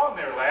you've drawn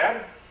there,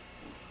 lad?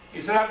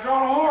 He said, I've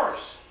drawn a horse.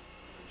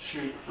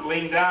 She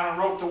leaned down and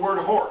wrote the word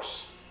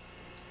horse.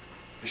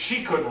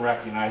 She couldn't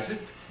recognize it.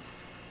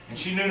 And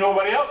she knew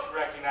nobody else would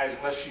recognize it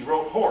unless she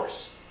wrote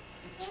horse.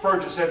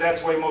 Spurgeon said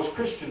that's the way most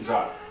Christians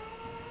are.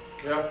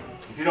 Yeah.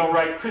 If you don't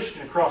write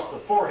Christian across the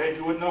forehead,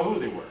 you wouldn't know who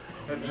they were.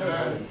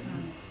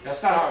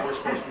 That's not how we're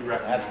supposed to be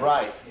recognized. That's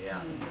right.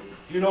 Yeah.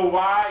 You know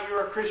why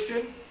you're a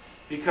Christian?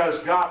 Because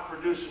God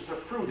produces the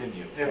fruit in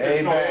you. If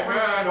there's no Amen.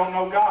 fruit, you don't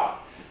know God.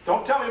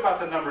 Don't tell me about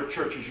the number of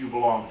churches you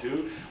belong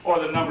to, or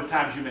the number of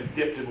times you've been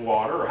dipped in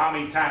water, or how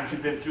many times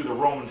you've been through the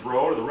Romans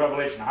Road or the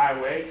Revelation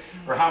Highway,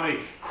 or how many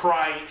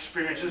crying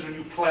experiences when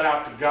you pled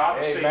out to God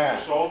to save Amen.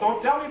 your soul.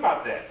 Don't tell me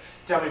about that.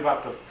 Tell me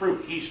about the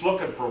fruit. He's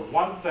looking for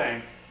one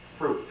thing,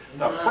 fruit.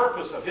 The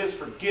purpose of his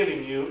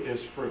forgiving you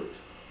is fruit.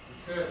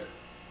 That's it.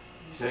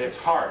 You say it's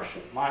harsh.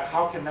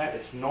 How can that?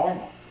 It's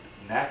normal,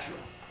 natural.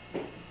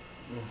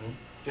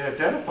 It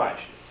identifies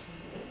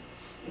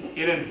you.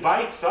 It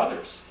invites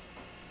others.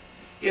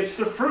 It's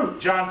the fruit.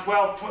 John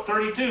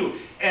 12:32.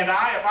 And if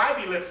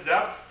I be lifted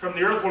up from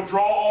the earth, will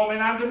draw all men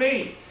unto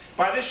me.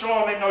 By this shall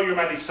all men know you're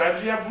my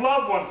disciples. You have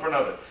love one for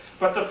another.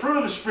 But the fruit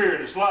of the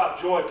Spirit is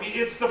love, joy, peace.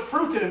 It's the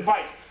fruit that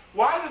invites.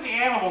 Why do the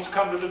animals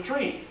come to the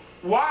tree?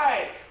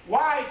 Why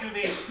do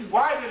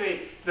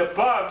the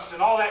bugs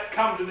and all that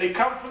come? Do they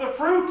come for the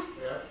fruit?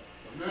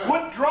 Yeah.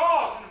 What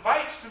draws,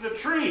 invites to the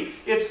tree?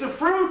 It's the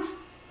fruit.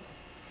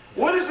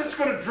 What is it's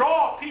going to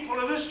draw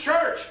people to this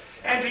church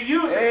and to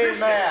you as a Christian?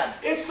 Amen.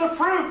 It's the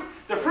fruit.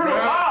 The fruit of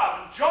love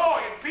and joy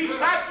and peace,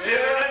 not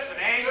bitterness and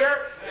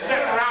anger,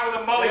 sitting around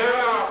with a mully.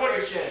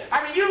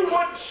 I mean, you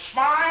wouldn't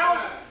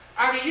smile.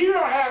 I mean, you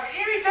don't have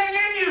anything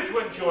in you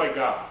to enjoy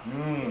God.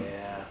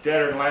 Yeah.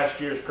 Deader than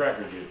last year's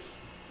cracker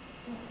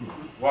juice.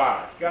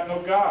 Why? You got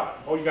no God.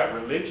 Oh, you got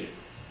religion.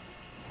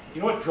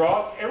 You know what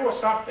draws? Everyone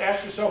stop to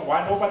ask yourself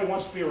why nobody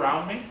wants to be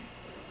around me?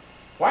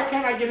 Why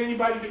can't I get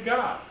anybody to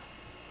God?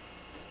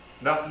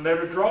 Nothing there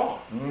to draw.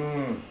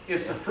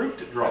 It's the fruit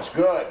that draws. That's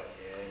good.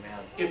 Amen.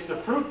 It's the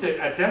fruit that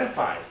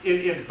identifies.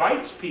 It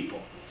invites people.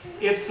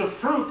 It's the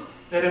fruit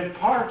that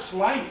imparts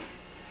life.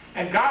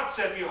 And God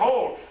said,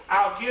 behold,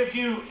 I'll give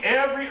you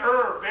every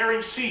herb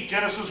bearing seed,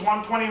 Genesis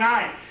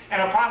 1:29,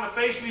 and upon the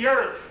face of the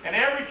earth, and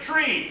every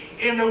tree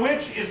in the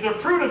which is the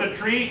fruit of the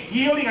tree,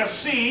 yielding a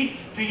seed,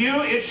 to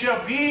you it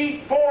shall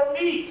be for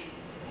meat.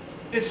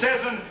 It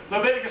says in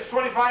Leviticus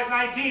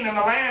 25:19, and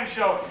the land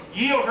shall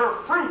yield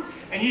her fruit,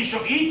 and ye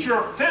shall eat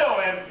your fill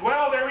and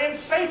dwell therein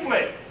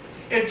safely.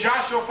 In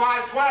Joshua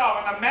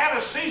 5:12, and the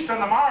manna ceased on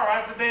the morrow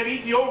after they had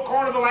eaten the old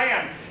corn of the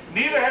land.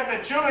 Neither have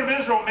the children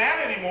of Israel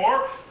manna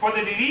anymore, for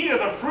they did eat of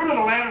the fruit of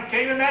the land of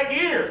Canaan that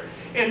year.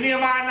 In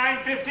Nehemiah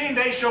 9:15,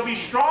 they shall be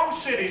strong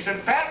cities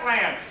and fat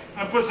land,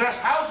 and possess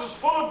houses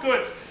full of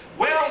goods,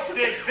 wells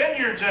digged,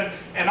 vineyards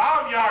and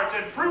olive yards,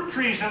 and fruit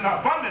trees in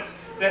abundance,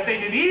 that they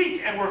did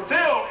eat and were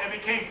filled and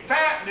became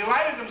fat and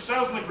delighted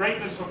themselves in the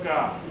greatness of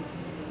God.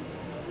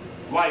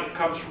 Life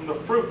comes from the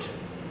fruit.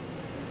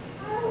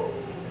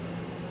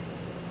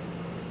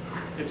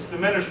 It's the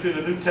ministry of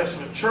the New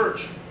Testament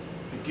church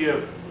to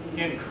give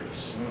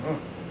increase.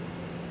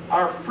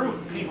 Our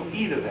fruit, people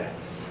eat of that,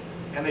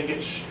 and they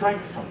get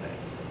strength from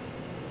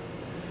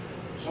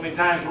that. So many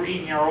times we're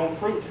eating our own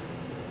fruit.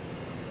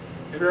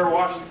 Have you ever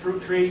watched the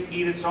fruit tree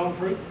eat its own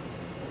fruit?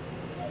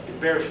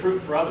 It bears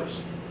fruit for others.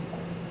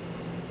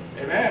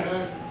 Amen.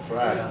 That's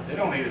right. They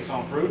don't eat its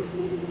own fruit.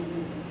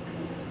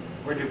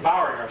 We're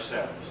devouring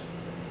ourselves.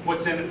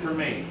 What's in it for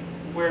me?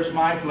 Where's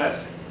my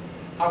blessing?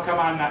 How come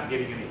I'm not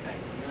getting anything?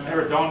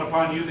 Never dawned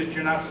upon you that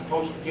you're not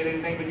supposed to get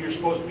anything, but you're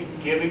supposed to be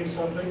giving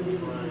something?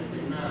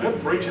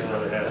 Good preaching,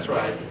 Brother Haddon. That's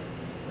right.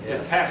 Yeah.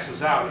 It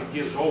passes out. It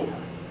gives over.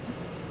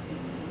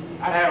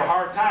 I had a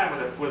hard time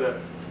with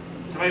a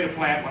tomato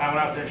plant when I went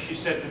out there, and she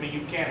said to me,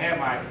 "You can't have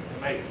my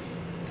tomatoes."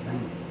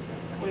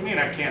 What do you mean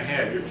I can't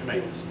have your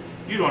tomatoes?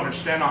 You don't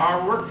understand the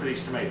hard work for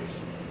these tomatoes.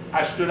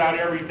 I stood out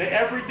every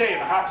day in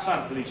the hot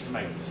sun for these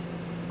tomatoes.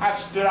 I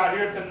stood out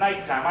here at the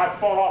nighttime. I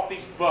fought off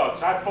these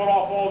bugs. I fought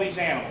off all these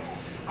animals.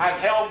 I've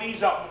held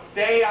these up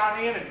day on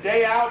in and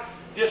day out,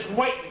 just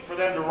waiting for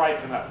them to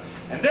ripen up.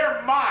 And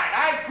they're mine.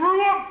 I grew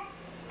them.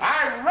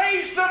 I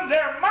raised them.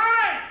 They're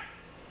mine.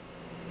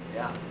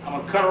 Yeah. I'm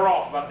going to cut her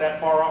off about that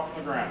far off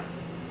from the ground.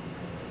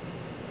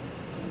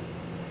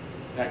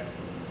 That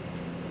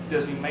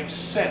doesn't even make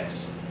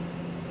sense.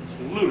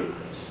 It's ludicrous.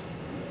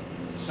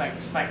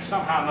 Think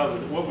somehow or another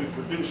that what we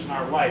produce in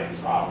our life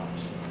is ours.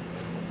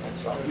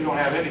 We don't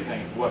have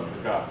anything if it wasn't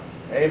for God.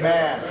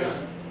 Amen. It's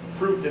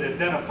fruit that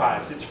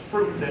identifies. It's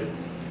fruit that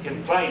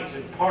invites,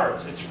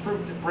 imparts. It's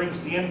fruit that brings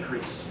the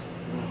increase.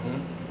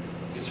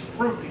 It's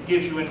fruit that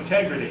gives you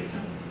integrity.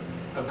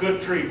 A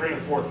good tree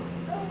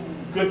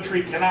good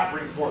tree cannot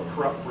bring forth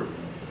corrupt fruit.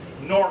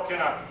 Nor can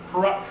a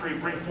corrupt tree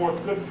bring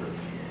forth good fruit.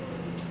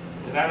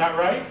 Is that not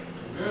right?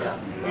 Yeah.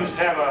 We used to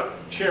have a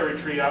cherry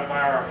tree out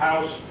by our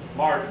house,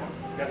 large one.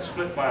 Got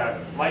split by a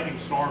lightning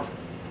storm.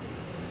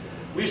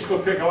 We used to go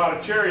pick a lot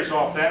of cherries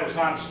off that. It was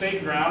on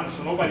state ground,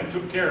 so nobody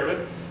took care of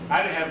it.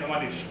 I didn't have the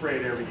money to spray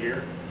it every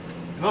year.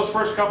 In those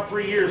first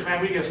 3 years,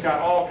 man, we just got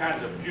all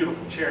kinds of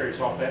beautiful cherries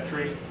off that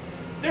tree.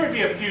 There would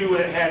be a few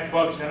that had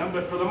bugs in them,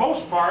 but for the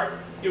most part,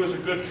 it was a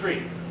good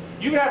tree.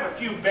 You can have a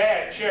few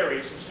bad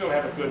cherries and still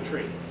have a good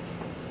tree.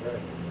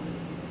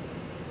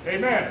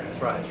 Amen.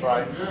 That's right. That's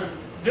right. Amen.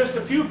 Just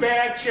a few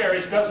bad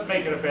cherries doesn't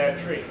make it a bad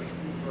tree.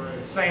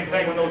 Same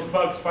thing when those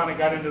bugs finally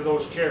got into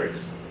those cherries.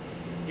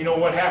 You know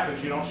what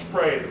happens? You don't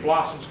spray, the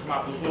blossoms come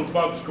out, those little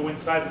bugs go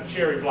inside the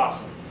cherry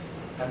blossom,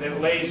 and then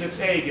it lays its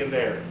egg in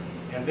there.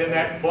 And then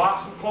that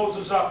blossom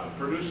closes up and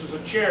produces a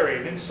cherry,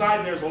 and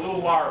inside there's a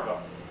little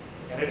larva,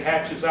 and it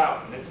hatches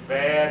out, and it's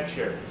bad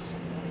cherries.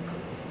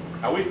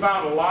 Now we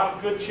found a lot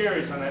of good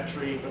cherries on that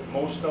tree, but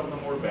most of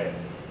them were bad.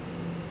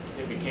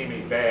 It became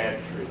a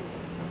bad tree.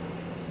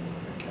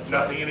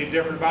 Nothing any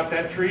different about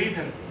that tree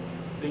than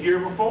the year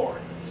before.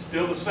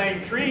 Still the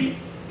same tree,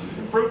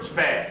 the fruit's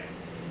bad.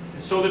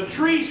 And so the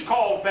tree's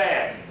called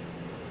bad.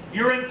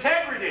 Your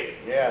integrity,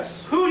 Yes.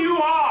 who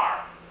you are,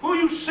 who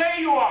you say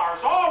you are,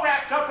 is all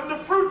wrapped up in the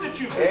fruit that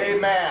you produce.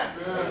 Amen.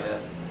 Yeah.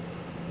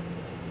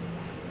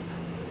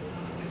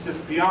 It's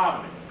just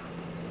beyond me.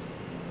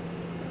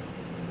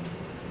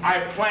 I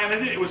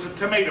planted it. It was a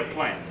tomato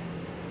plant.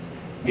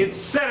 It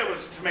said it was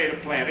a tomato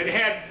plant. It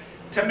had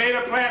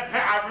tomato plant.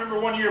 I remember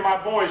one year my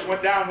boys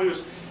went down.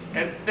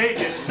 And they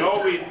didn't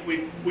know.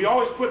 We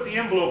always put the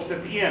envelopes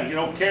at the end. You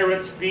know,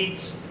 carrots,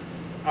 beets,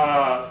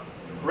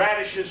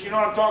 radishes. You know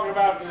what I'm talking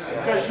about?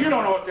 Because you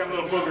don't know what them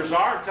little boogers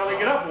are until they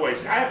get up a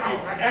ways.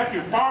 After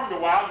you farmed a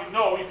while,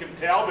 you can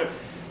tell. But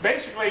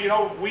basically, you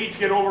know, weeds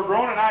get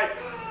overgrown. And I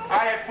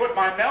had put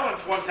my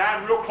melons one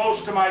time real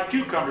close to my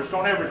cucumbers.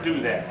 Don't ever do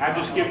that. I'm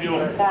just giving you a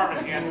little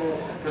farming hint.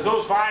 Because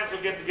those vines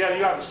will get together.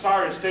 You have the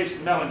sorriest taste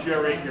of melons you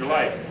ever ate in your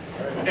life.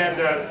 And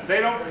they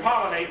don't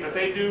pollinate, but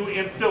they do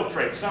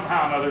infiltrate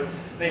somehow or another.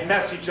 They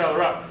mess each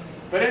other up.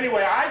 But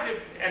anyway,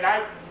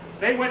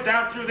 they went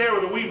down through there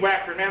with a weed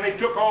whacker, man. They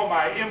took all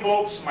my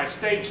envelopes, my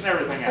stakes, and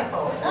everything out.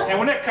 And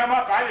when it come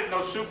up, I didn't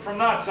know soup from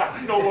nuts. I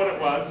didn't know what it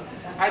was.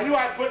 I knew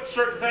I'd put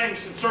certain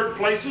things in certain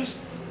places.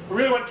 I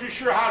really wasn't too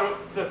sure how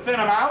to thin them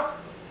out.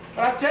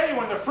 But I tell you,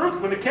 when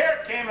the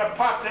carrot came and I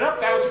popped it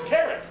up, that was a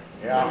carrot.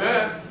 Yeah.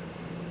 Amen.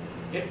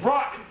 It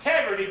brought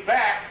integrity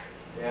back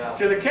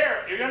to the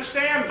carrot. You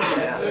understand?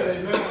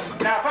 Amen.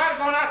 Now, if I'd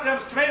gone out to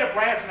those tomato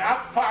plants and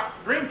out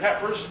popped green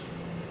peppers,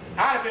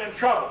 I'd have been in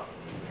trouble.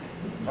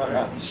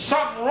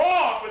 Something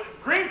wrong with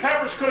it. Green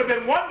peppers could have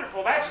been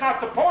wonderful. That's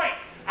not the point.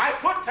 I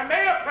put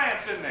tomato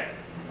plants in there.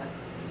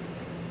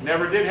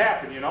 Never did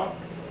happen, you know.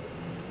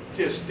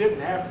 Just didn't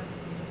happen.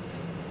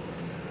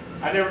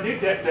 I never did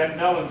get that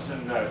melons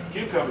and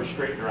cucumbers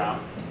straightened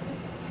around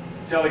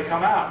until they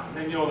come out. And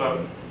then, you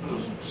know,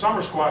 the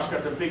summer squash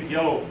got the big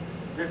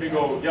big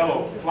old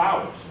yellow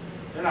flowers.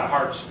 They're not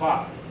hard to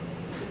spot.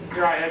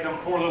 Here I had them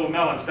poor little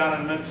melons down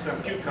in the midst of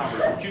them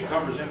cucumbers, and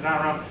cucumbers in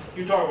down around.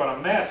 You talk about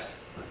a mess.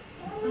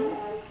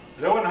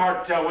 It wasn't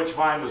hard to tell which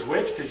vine was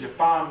which because you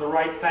found the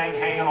right thing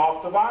hanging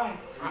off the vine.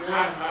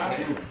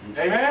 Amen.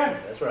 Amen.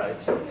 That's right.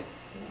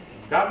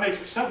 God makes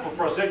it simple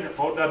for us ignorant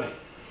folk, doesn't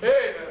he?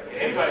 Amen.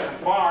 Anybody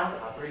can farm.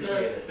 I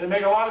appreciate it. Doesn't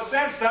make a lot of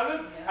sense, does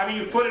it? I mean,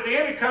 you put it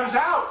in, it comes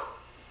out.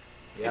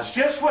 Yeah. It's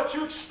just what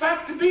you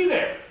expect to be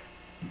there.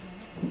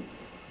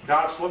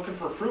 God's looking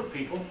for fruit,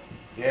 people.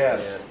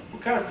 Yes.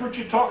 What kind of fruit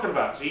you talking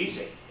about? It's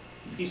easy.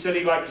 He said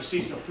he'd like to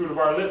see some fruit of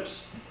our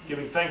lips,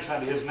 giving thanks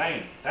unto his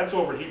name. That's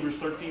over Hebrews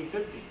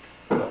 13:50.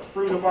 The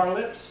fruit of our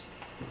lips.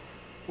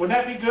 Wouldn't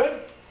that be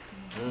good?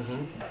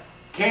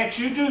 Can't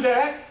you do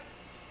that?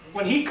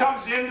 When he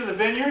comes into the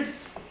vineyard,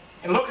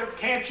 and look at,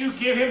 can't you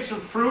give him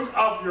some fruit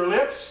of your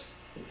lips?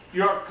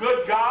 You're a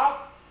good God.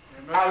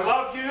 I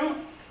love you.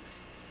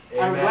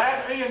 I'm Amen.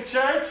 glad to be in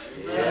church.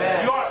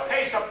 Amen. You ought to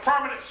place a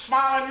permanent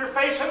smile on your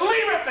face and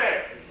leave it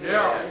there.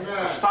 Yeah,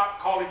 amen.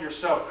 Stop calling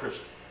yourself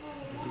Christian.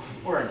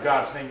 Where in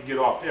God's name you get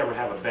off to ever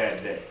have a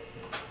bad day?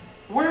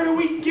 Where do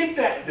we get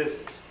that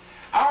business?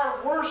 Our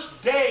worst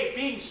day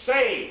being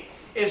saved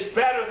is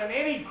better than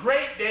any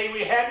great day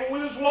we had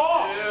when we was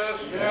lost. Yes,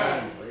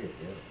 yeah.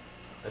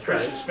 That's right.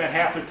 Christians spend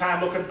half their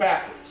time looking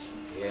backwards.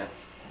 Yeah.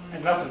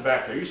 And nothing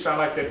back there. You sound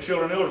like that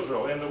children of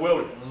Israel in the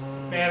wilderness.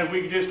 Man, if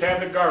we could just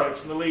have the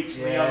garlics and the leeks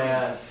and the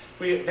onions.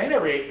 They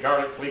never ate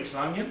garlic, leeks, and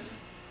onions.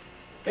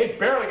 They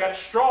barely got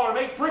straw to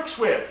make bricks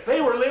with.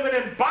 They were living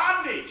in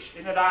bondage.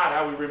 Isn't it odd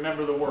how we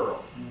remember the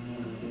world?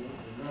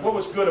 What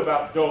was good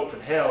about dope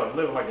and hell and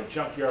living like a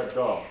junkyard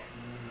dog?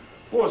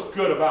 What was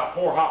good about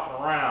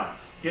whore-hopping around,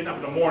 getting up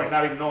in the morning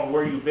not even knowing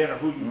where you've been or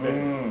who you've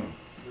been?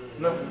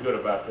 Nothing good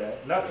about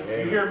that. Nothing.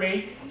 You hear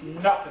me?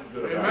 Nothing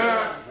good about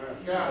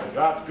that. Amen.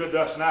 God's good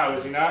to us now,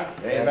 is he not?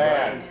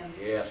 Amen.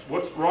 Yes.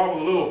 What's wrong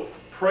with a little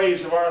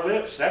praise of our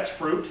lips? That's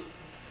fruit.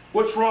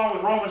 What's wrong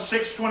with Romans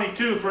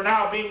 6:22? For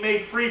now being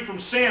made free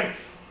from sin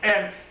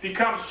and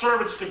become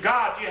servants to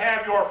God, you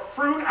have your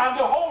fruit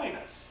unto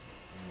holiness.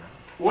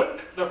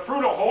 Wouldn't the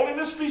fruit of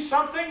holiness be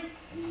something?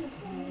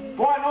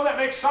 Boy, I know that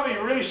makes some of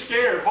you really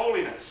scared,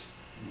 holiness.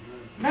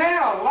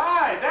 Man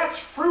alive, that's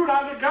fruit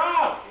unto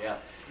God. Yeah.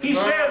 He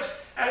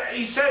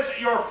says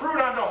your fruit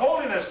unto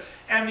holiness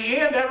and the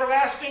end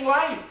everlasting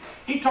life.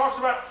 He talks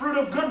about fruit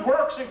of good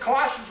works in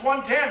Colossians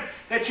 1:10,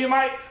 that you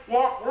might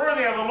walk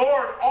worthy of the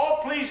Lord,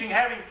 all pleasing,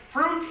 having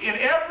fruit in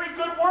every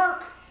good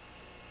work.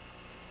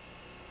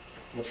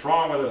 What's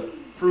wrong with the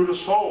fruit of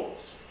souls?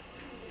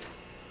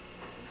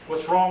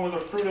 What's wrong with the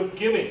fruit of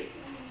giving?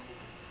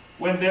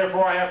 When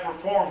therefore I have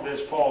performed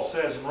this, Paul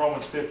says in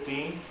Romans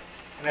 15,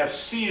 and have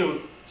sealed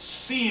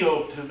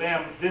to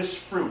them this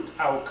fruit,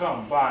 I will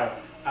come by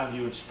on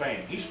you in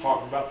Spain. He's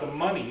talking about the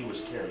money he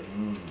was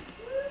carrying.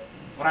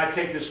 When I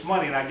take this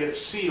money and I get it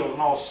sealed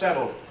and all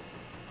settled,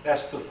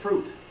 that's the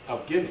fruit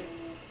of giving.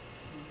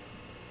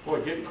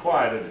 Boy, getting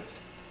quiet, isn't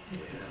it?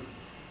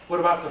 What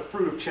about the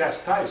fruit of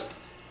chastisement?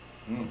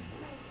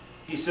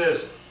 He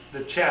says,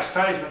 the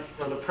chastisement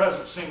for the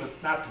present seemeth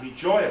not to be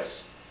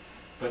joyous,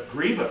 but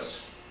grievous.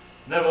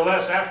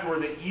 Nevertheless,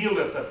 afterward it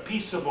yieldeth the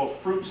peaceable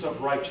fruits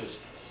of righteousness.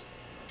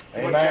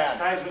 Amen. What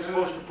chastisement is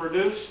supposed to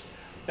produce?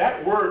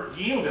 That word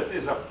yieldeth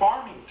is a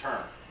farming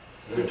term.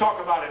 We talk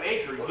about an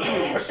acre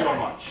yielding so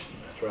much.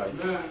 That's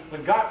right. Amen.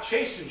 When God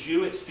chastens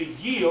you, it's to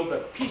yield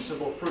the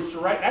peaceable fruits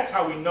of righteousness. That's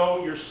how we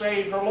know you're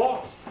saved or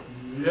lost.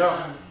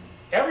 Yeah.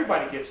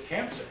 Everybody gets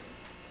cancer.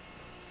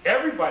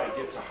 Everybody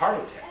gets a heart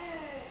attack.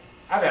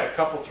 I've had a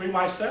couple, 3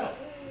 myself.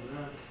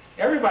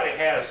 Everybody.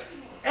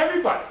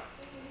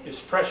 This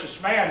precious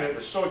man that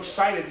was so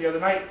excited the other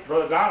night,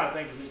 Brother Don, I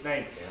think is his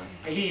name.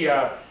 He,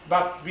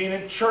 about being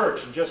in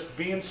church and just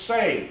being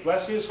saved.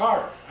 Bless his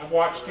heart. I've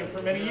watched him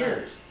for many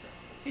years.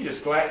 He's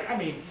just glad. I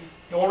mean,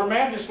 the older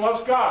man just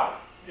loves God.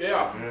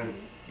 Yeah.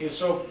 He's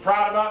so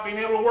proud about being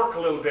able to work a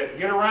little bit,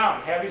 get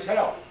around, have his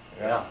health.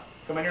 Yeah.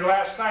 Come in here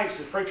last night, he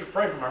said, preacher,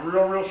 pray for me. I'm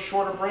real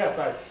short of breath.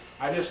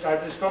 I just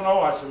don't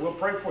know. I said, we'll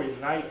pray for you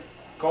tonight.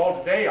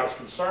 Called today, I was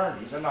concerned.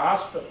 He's in the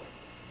hospital.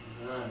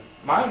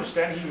 My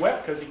understanding, he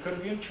wept because he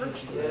couldn't be in church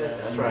today.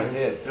 That's right. He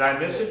did. Did I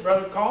miss it,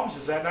 Brother Combs?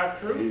 Is that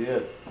not true? He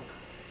did.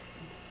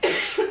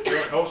 You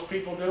know what most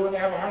people do when they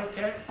have a heart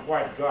attack?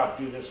 Why did God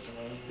do this to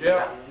me?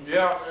 Yeah.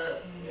 Yeah.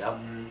 Yep.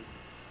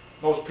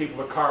 Most people,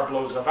 the car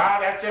blows up. Ah,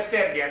 that's just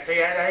it again. See,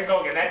 there you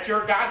go again. That's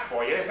your God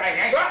for you. It's like,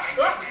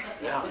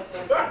 Yeah.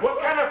 what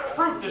kind of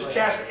fruit does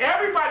chastity?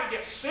 Everybody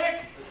gets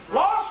sick.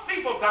 Lost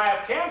people die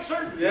of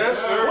cancer. Yes,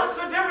 sir. What's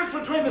the difference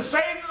between the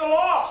saved and the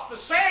lost? The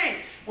same.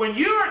 When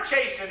you are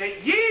chastened,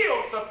 it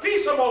yields the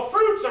peaceable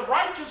fruits of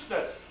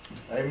righteousness.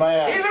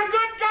 Amen. He's a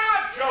good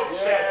God, Job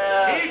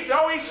said.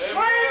 Though he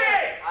slay me.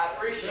 I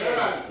appreciate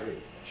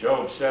it.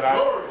 Job said,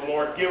 the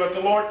Lord giveth,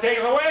 the Lord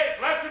taketh away.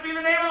 Blessed be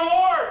the name of the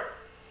Lord.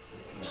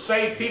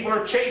 Saved people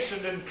are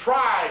chastened and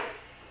tried.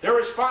 Their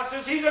response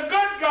is, he's a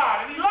good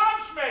God and he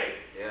loves me.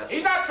 Yes.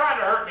 He's not trying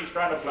to hurt me, he's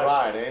trying to bless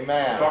Right. me.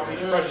 Amen. Talking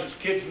to these precious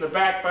kids in the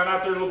back, found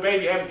out their little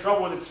baby having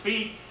trouble with its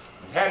feet.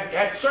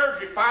 Had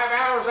surgery 5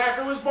 hours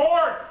after it was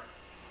born.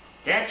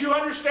 Can't you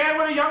understand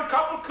what a young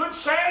couple could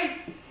say?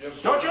 Yes,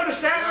 Don't you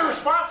understand the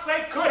response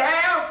they could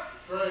have?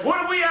 Right.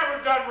 What have we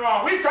ever done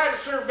wrong? We tried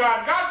to serve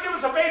God. God give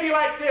us a baby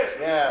like this.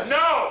 Yes.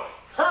 No.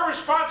 Her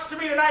response to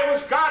me tonight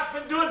was, God's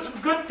been doing some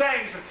good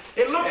things.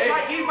 It looks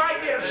like he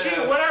might get, or she,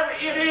 whatever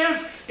it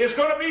is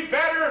going to be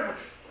better.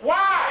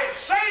 Why?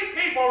 Saved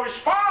people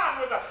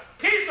respond with the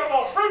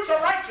peaceable fruits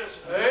of righteousness.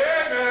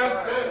 Amen.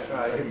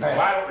 Amen.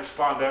 Well, I don't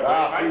respond that way.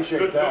 I My appreciate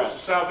good that. dose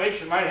of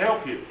salvation might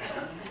help you.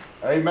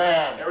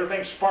 Amen.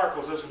 Everything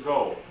sparkles isn't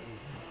gold.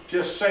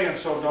 Just saying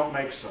so don't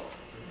make so.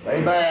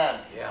 Amen.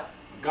 Yeah.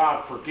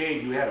 God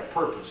forgave you, had a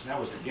purpose, and that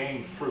was to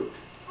gain fruit.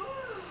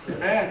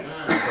 Amen.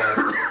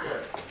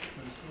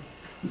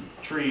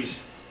 Trees,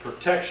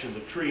 protection,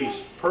 the tree's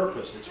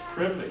purpose, its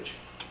privilege.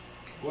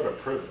 What a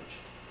privilege.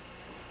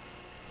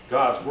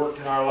 God's worked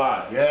in our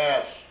lives,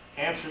 Yes.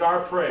 answered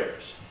our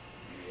prayers,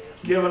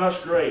 given us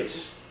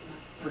grace,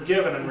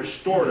 forgiven and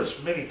restored us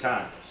many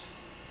times.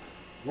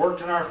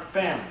 worked in our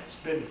family.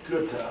 It's been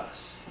good to us.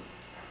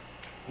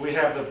 We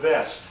have the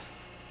best.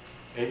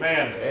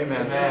 Amen.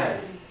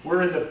 Amen.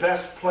 We're in the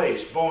best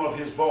place, bone of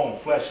his bone,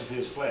 flesh of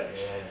his flesh.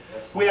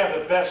 We have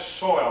the best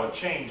soil, a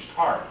changed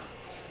heart.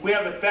 We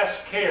have the best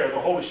care, the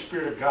Holy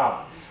Spirit of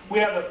God. We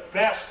have the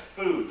best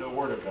food, the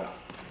Word of God.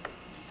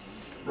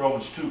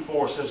 Romans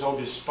 2:4 says, "O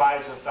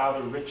despiseth thou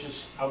the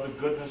riches of the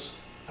goodness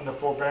and the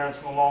forbearance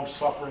and the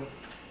long-suffering,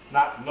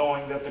 not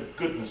knowing that the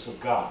goodness of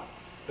God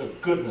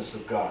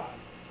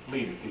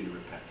leadeth thee to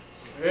repentance."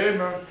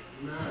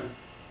 Amen.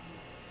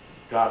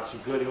 God's so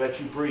good, he lets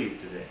you breathe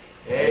today.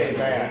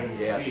 Amen.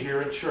 Yes. Be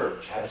here in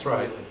church. That's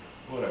right.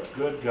 What a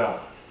good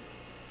God.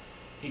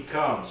 He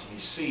comes and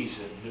he sees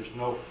it, and there's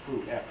no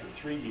fruit after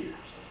 3 years.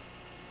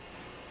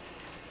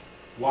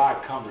 Why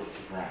cumbereth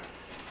the ground?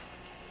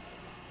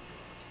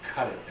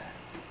 Cut it down.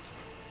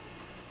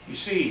 You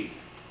see,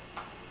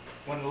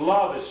 when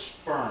love is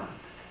spurned,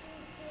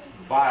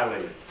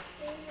 violated,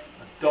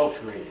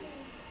 adulterated,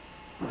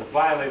 the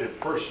violated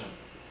person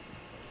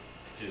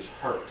is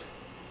hurt.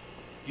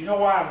 Do you know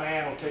why a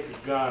man will take a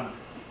gun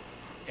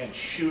and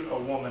shoot a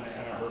woman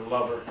and her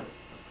lover?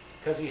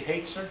 Because he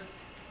hates her.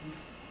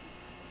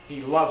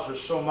 He loves her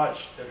so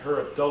much that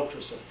her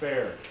adulterous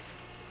affair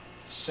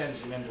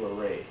sends him into a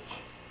rage.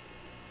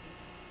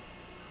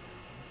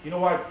 You know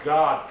why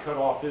God cut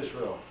off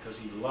Israel? Because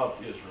he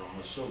loved Israel and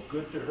was so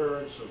good to her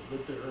and so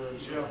good to her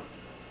and so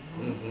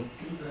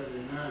good to her.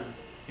 Amen.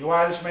 You know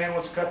why this man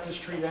wants to cut this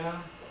tree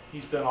down?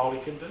 He's done all he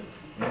can do.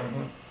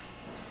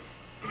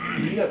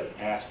 He doesn't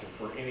ask him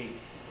for any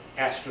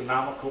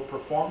astronomical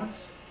performance.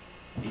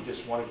 He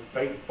just wanted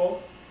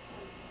faithful,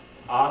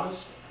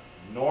 honest,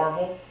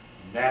 normal,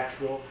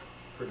 natural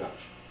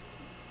production.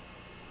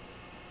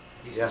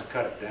 He says,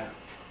 cut it down.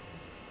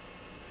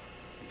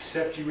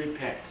 Except you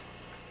repent.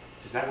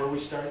 Is that where we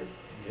started?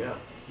 Yeah.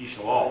 You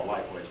shall all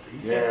likewise be.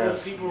 You think Yes.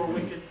 those people are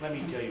wicked? Let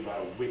me tell you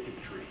about a wicked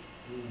tree.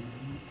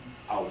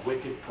 A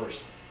wicked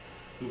person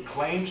who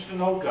claims to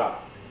know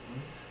God,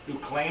 who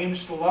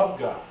claims to love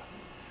God,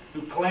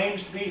 who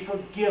claims to be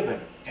forgiven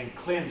and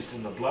cleansed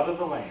in the blood of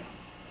the Lamb,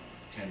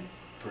 and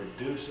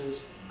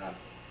produces nothing.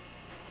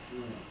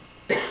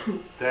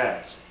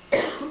 That's,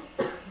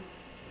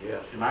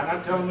 Yes. am I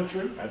not telling the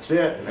truth? That's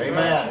it.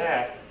 Amen.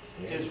 That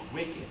is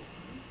wicked.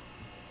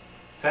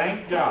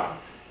 Thank God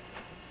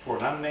for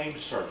an unnamed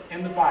servant.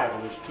 In the Bible,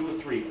 there's 2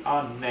 or 3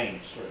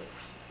 unnamed servants.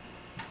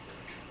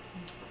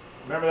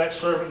 Remember that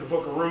servant in the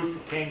book of Ruth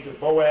that came to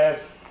Boaz?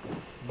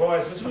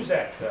 Boaz says, who's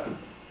that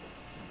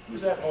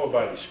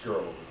Moabite girl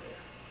over there?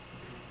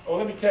 Oh,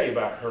 let me tell you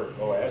about her,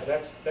 Boaz.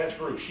 That's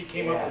Ruth. She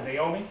came up to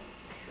Naomi.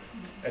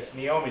 That's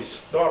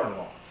Naomi's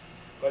daughter-in-law.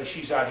 But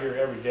she's out here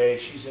every day.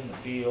 She's in the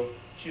field.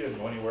 She doesn't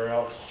go anywhere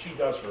else. She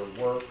does her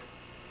work.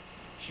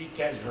 She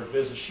tends to her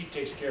business. She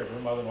takes care of her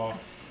mother-in-law.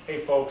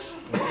 Hey, folks,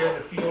 when we're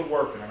in the field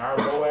working and our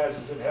Boaz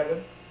is in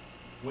heaven,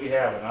 we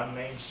have an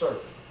unnamed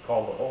servant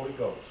called the Holy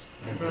Ghost.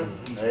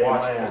 He's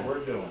watching what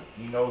we're doing.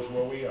 He knows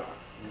where we are.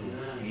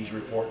 And he's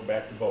reporting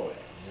back to Boaz.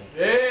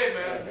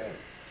 Amen.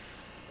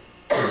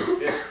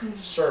 This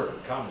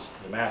servant comes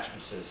to the master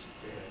and says,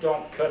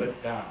 don't cut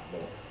it down,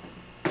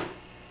 Lord.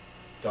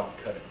 Don't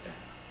cut it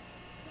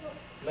down.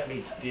 Let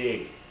me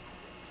dig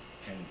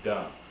and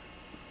dump.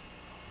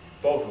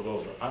 Both of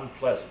those are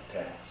unpleasant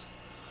tasks.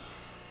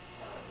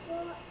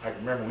 I can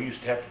remember we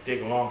used to have to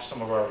dig along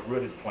some of our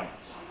rooted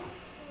plants.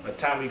 By the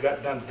time we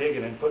got done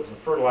digging and put some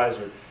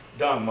fertilizer,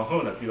 dung,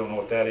 mahuna, if you don't know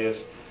what that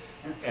is,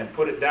 and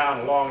put it down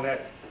along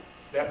that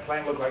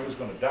plant looked like it was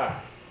going to die.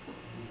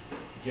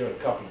 Give it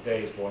a couple of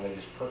days, boy, and they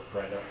just perked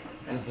right up.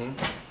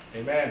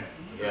 Amen.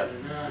 Yeah.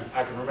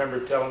 I can remember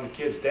telling the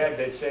kids, Dad,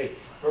 they'd say,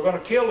 we're going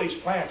to kill these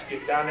plants.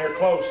 Get down there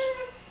close.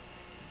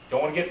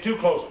 Don't want to get too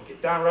close.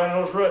 Get down right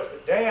in those roots.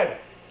 But Dad,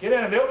 get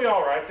in and they'll be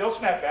all right. They'll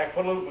snap back.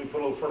 We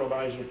put a little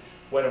fertilizer,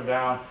 wet them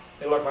down.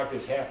 They look like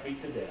they're half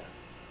beat to death.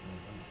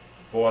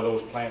 Boy,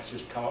 those plants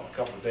just come up in a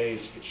couple of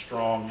days, get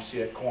strong. You see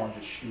that corn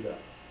just shoot up.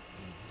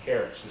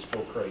 Carrots just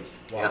go crazy.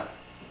 Wow. Yeah.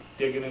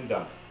 Digging and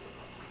dunking.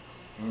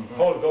 The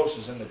Holy Ghost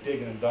is in the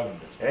digging and dunking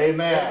business.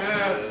 Amen.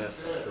 Yes,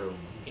 that's true.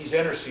 He's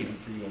interceding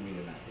for you and me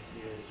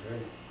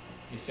tonight.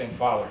 He's saying,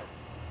 Father,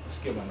 let's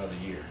give them another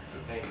year.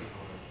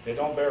 If they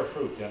don't bear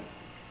fruit, then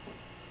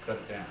cut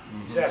it down.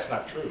 He says, that's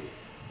not true.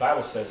 The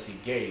Bible says he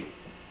gave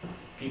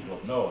people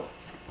of Noah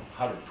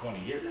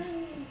 120 years.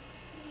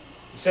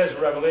 He says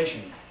in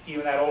Revelation,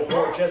 even that old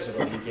whore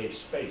Jezebel, he gave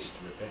space to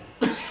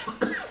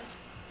repent.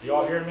 You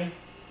all hear me?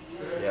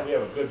 Yeah. We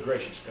have a good,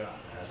 gracious God.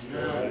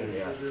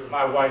 Yeah.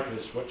 My wife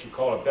is what you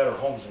call a better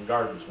homes and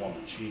gardens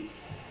woman.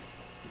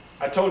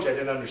 I told you I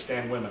didn't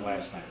understand women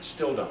last night. I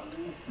still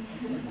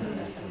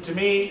don't. To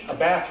me, a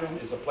bathroom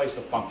is a place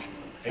of function.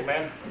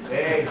 Amen?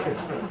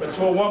 But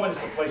to a woman,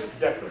 it's a place to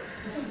decorate.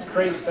 It's the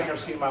craziest thing I've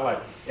ever seen in my life.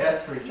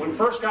 Yes, preacher. When we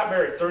first got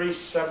married,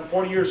 37,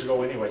 40 years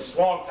ago anyway, it's a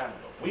long time ago,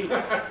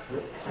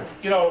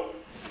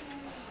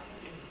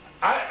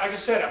 like I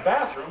said, a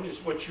bathroom is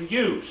what you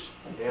use.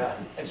 Yeah.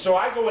 And so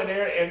I go in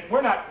there, and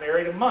we're not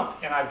married a month,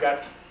 and I've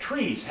got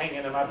trees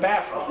hanging in my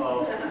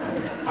bathroom.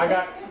 I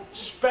got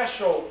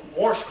special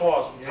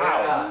washcloths and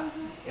towels.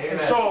 And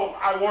Amen. so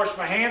I washed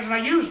my hands and I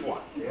used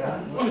one.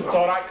 Yeah. You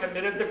thought I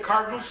committed the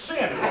cardinal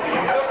sin.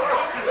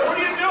 What are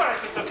you doing? I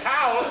said, it's a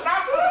towel. It's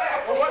not for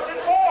that. Well, what's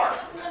it for?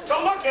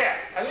 To look at.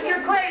 I said,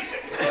 you're crazy.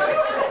 I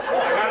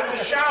got in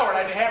the shower and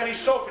I didn't have any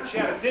soap, and she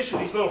had a dish of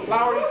these little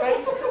flowery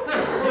things.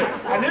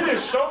 I knew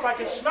there's soap. I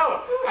could smell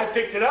it. I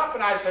picked it up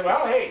and I said,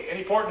 well, hey,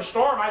 any port in the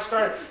storm? I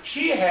started.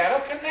 She had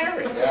a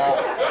canary.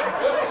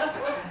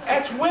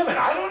 That's women.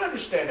 I don't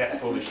understand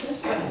that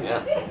foolishness.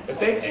 Yeah. But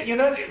they, you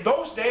know,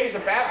 those days a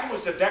bathroom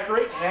was to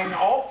decorate and hang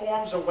all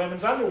forms of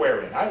women's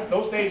underwear in.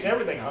 Those days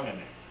everything hung in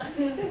there.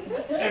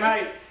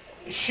 And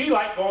she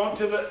liked going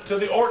to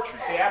the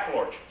orchards, the apple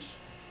orchards.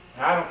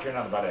 I don't care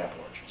nothing about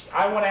apple orchards.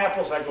 I want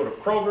apples, I go to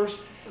Kroger's.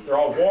 They're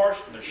all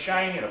washed and they're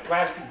shiny in a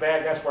plastic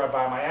bag. That's where I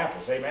buy my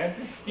apples. Amen.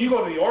 You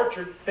go to the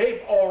orchard,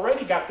 they've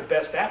already got the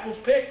best apples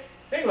picked.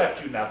 They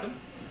left you nothing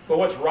but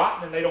what's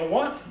rotten and they don't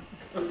want.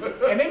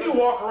 And then you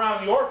walk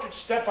around the orchard,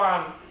 step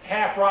on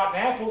half-rotten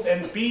apples,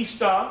 and be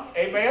stung.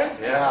 Amen?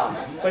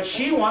 Yeah. But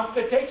she wants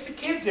to take the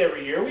kids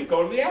every year. We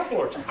go to the apple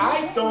orchard.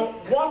 I don't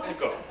want to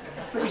go.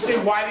 You say,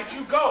 why did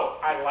you go?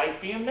 I like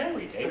being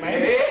married.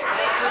 Amen?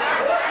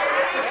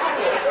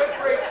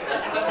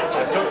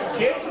 I took the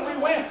kids and we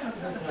went.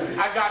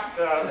 I got,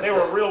 they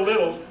were real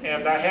little,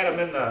 and I had them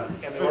in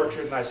the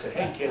orchard, and I said,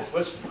 hey kids,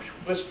 listen.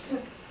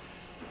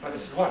 And I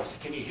said, what? I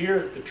said, can you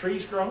hear the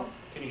trees growing?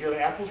 Can you hear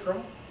the apples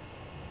growing?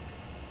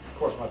 Of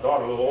course, my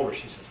daughter, a little older,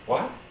 she says,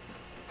 what?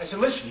 I said,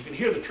 listen, you can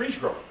hear the trees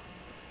growing.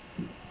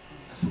 I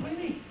said, what do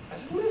you mean? I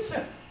said,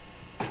 listen.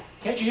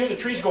 Can't you hear the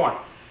trees going?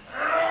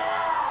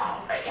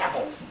 Oh, make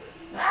apples.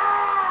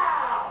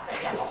 Oh,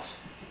 make apples.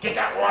 Get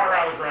that water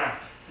out of the ground.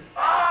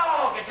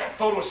 Oh, get that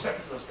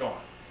photosynthesis going.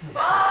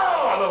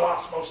 Oh, a little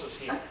osmosis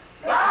here.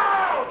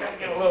 Oh, got to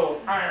get a little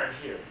iron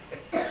here.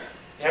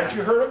 Haven't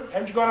you heard them?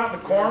 Haven't you gone out in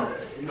the corn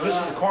and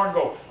listened to the corn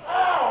go,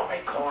 oh,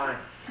 make corn.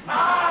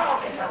 Oh,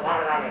 get that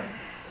water out of it.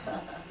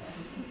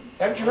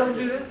 Haven't you heard them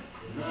do that?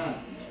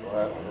 Well, I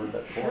haven't heard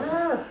that before.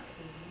 Sure.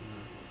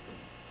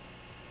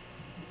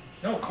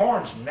 No,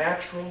 corn's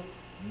natural,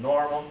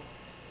 normal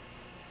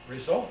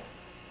result.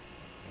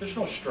 There's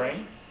no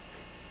strain.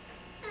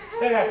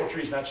 That apple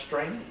tree's not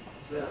straining.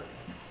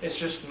 It's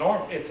just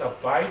normal. It's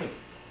abiding.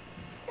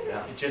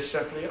 Yeah. It's just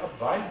simply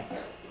abiding.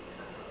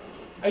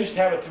 I used to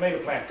have a tomato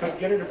plant. Couldn't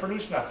get her to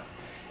produce nothing.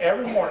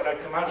 Every morning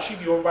I'd come out and she'd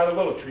be over by the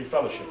willow tree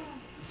fellowship.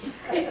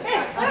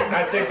 And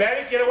I'd say,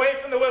 Betty, get away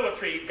from the willow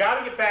tree. You've got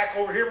to get back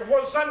over here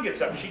before the sun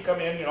gets up. She'd come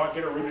in, you know, I'd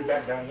get her rooted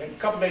back down again. A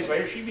couple days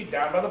later, she'd be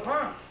down by the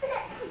pond.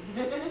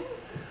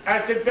 I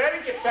said,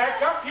 Betty, get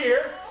back up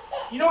here.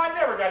 You know, I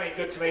never got any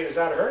good tomatoes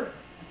out of her.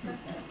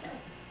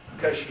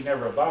 Because she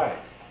never abided.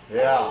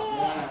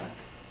 Yeah.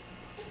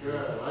 Good,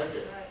 I like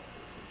it.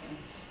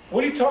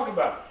 What are you talking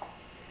about?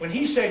 When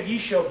he said, ye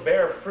shall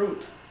bear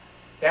fruit,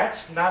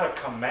 that's not a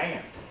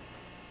command.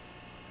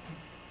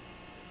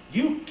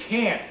 You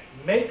can't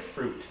make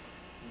fruit.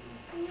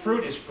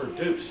 Fruit is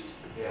produced.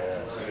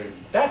 Yeah.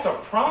 That's a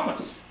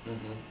promise.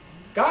 Mm-hmm.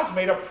 God's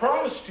made a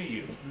promise to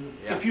you.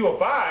 Yeah. If you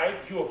abide,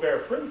 you will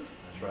bear fruit.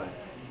 That's right.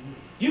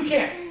 You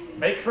can't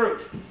make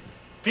fruit.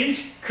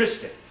 Be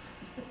Christian.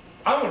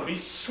 I'm going to be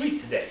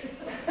sweet today.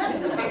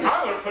 I'm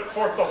going to put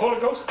forth the Holy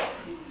Ghost.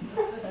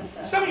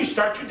 Some of you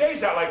start your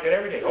days out like that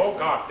every day. Oh,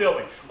 God, fill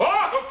me.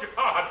 Oh,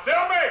 God,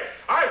 fill me.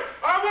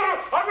 I'm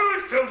going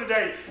to be filled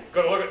today. I'm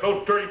going to look at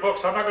no dirty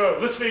books. I'm not going to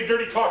listen to any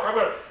dirty talk.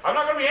 I'm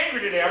not going to be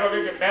angry today. I'm not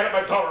going to get mad at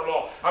my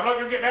daughter-in-law. I'm not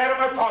going to get mad at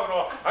my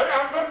father-in-law.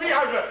 I'm going to be...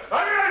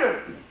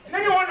 And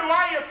then you wonder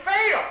why you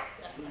fail.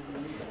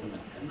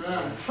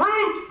 Amen.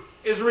 Fruit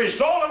is a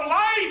result of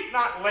life,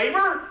 not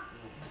labor.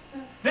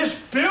 This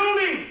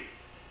building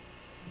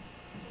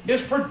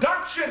is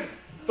production,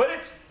 but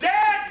it's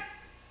dead.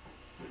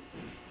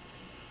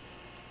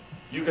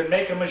 You can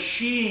make a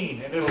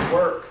machine and it'll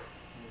work.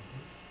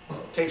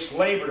 It takes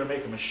labor to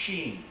make a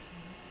machine,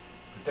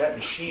 but that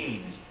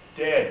machine is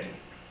dead.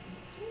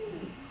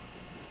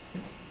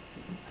 You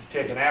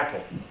take an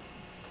apple.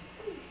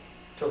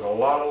 It took a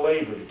lot of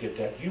labor to get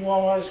that. You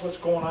realize what's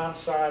going on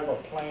inside of a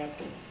plant?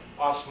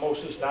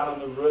 Osmosis down in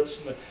the roots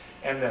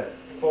and the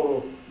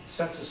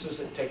photosynthesis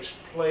that takes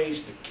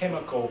place, the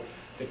chemical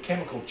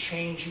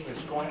changing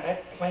that's going on.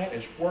 That plant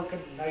is working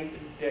night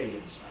and day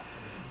inside.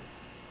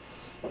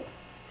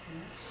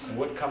 And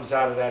what comes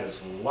out of that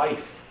is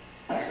life.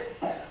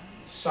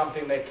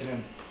 Something that can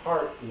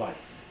impart life.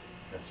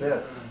 That's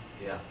it.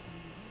 Yeah.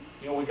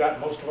 You know, we got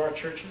most of our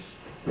churches?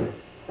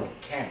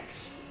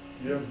 Mechanics.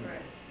 Yeah.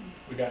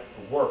 We got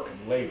work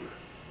and labor.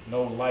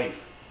 No life,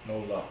 no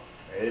love.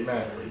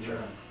 Amen.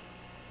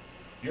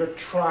 You're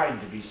trying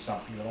to be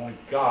something that only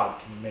God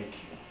can make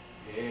you.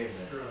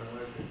 Amen. Sure, I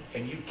like it.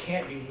 And you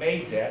can't be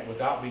made that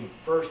without being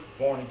first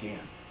born again.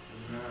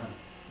 Amen.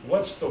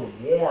 What's the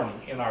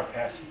warning in our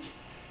passage?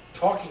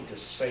 Talking to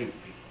saved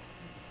people.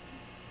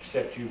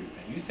 Except you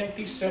repent. You think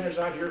these sinners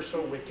out here are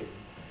so wicked?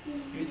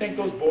 You think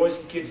those boys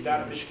and kids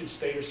down at Michigan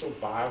State are so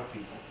vile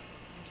people?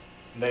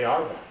 And they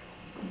are vile.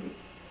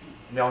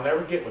 And they'll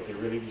never get what they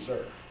really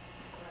deserve.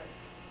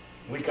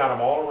 We got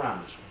them all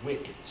around us.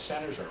 Wicked.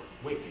 Sinners are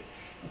wicked.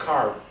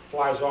 Car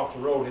flies off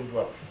the road into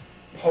a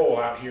hole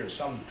out here.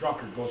 Some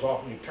drunkard goes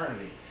off in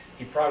eternity.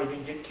 He probably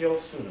didn't get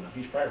killed soon enough.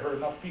 He's probably hurt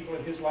enough people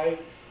in his life.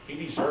 He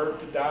deserved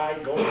to die.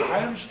 I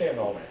understand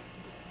all that.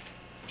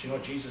 But you know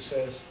what Jesus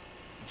says?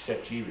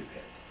 Except ye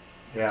repent.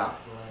 Yeah. Right,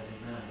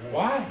 amen.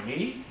 Why?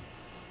 Me?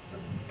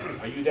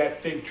 Are you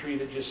that fig tree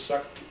that just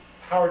sucked?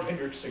 Howard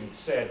Hendrickson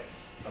said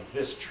of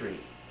this tree,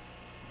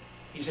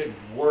 he said,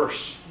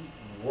 worse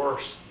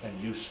than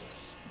useless.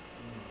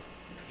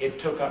 It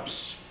took up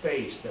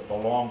space that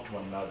belonged to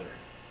another.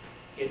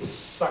 It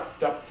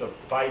sucked up the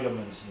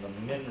vitamins and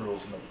the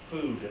minerals and the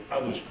food that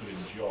others could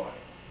enjoy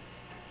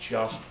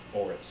just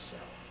for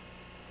itself.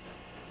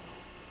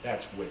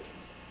 That's wicked.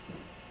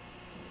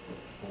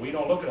 But we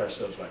don't look at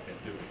ourselves like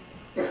that, do we?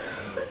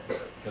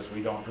 Because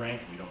we don't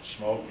drink, we don't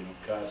smoke, we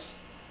don't cuss.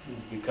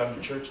 We come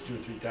to church 2 or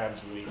 3 times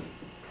a week.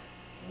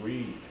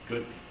 We, the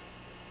good people.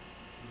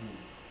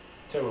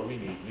 Tell you what we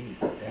need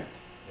to repent.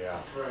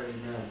 Yeah. Right,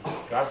 amen.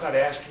 God's not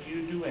asking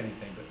you to do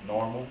anything but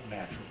normal,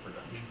 natural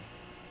production.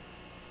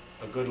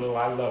 A good little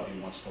I love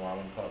you once in a while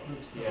in public.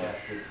 Yeah.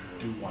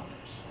 Would do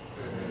wonders.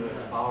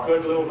 Good power.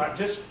 Good little,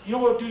 just, you know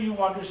what do you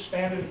wonders?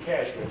 Stand at the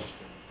cash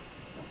register.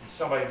 And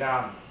somebody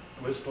down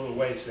this little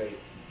way say,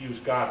 use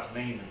God's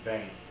name in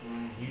vain.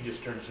 You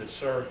just turned and said,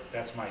 sir,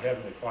 that's my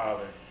heavenly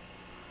Father.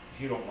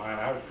 If you don't mind,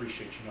 I would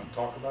appreciate you not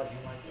talk about him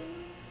like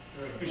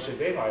that. You said,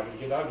 they liable to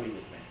get ugly with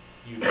me.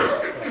 You'd be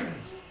surprised.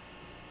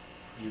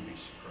 You'd be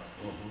surprised.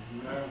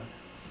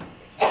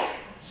 Amen.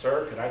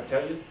 Sir, can I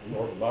tell you, the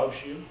Lord loves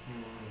you.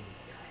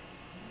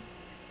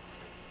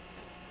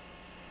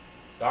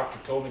 Doctor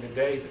told me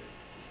today that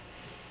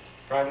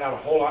probably not a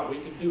whole lot we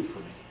can do for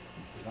me.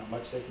 There's not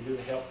much they can do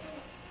to help me.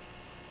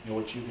 You know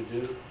what you could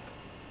do?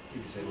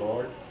 You could say,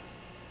 Lord,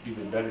 you've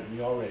been better to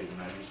me already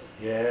than I deserve.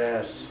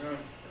 Yes.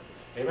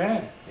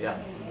 Amen. Yeah.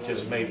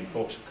 Just maybe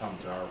folks have come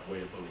to our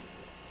way of believing.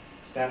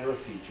 Stand to our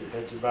feet. Your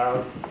heads are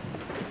bowed.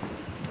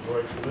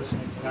 Lord, you're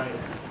listening tonight.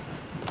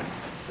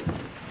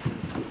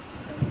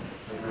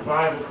 The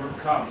revival group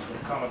comes. Will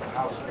come at the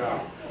house of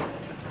God.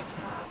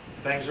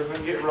 Things are going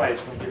to get right.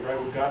 It's going to get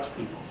right with God's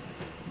people.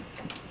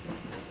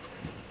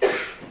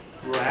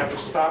 We're going to have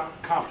to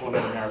stop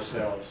complimenting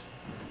ourselves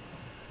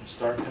and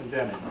start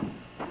condemning,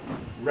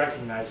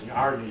 recognizing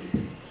our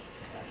need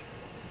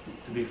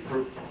to be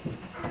fruitful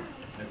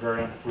in a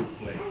very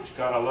unfruitful age.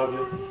 God, I love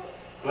you.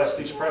 Bless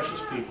these precious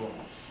people.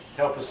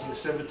 Help us in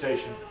this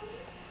invitation.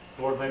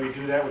 Lord, may we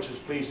do that which is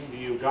pleasing to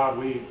you. God,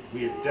 we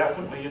are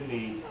definitely in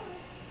need.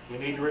 We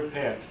need to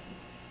repent.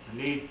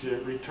 We need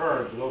to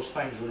return to those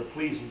things that are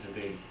pleasing to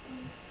thee.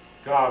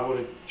 God, what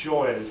a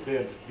joy it has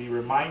been to be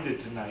reminded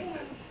tonight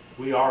that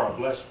we are a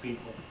blessed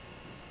people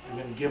and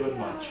been given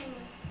much.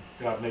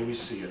 God, may we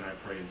see it, I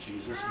pray in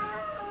Jesus' name.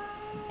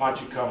 Why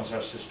don't you come as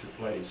our sister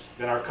plays?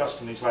 Been our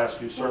custom these last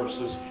few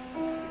services.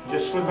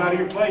 Just slip out of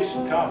your place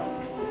and come.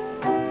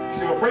 You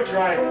say, well, preacher,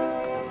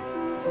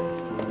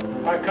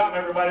 if I come,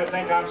 everybody will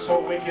think I'm so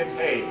wicked.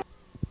 Hey.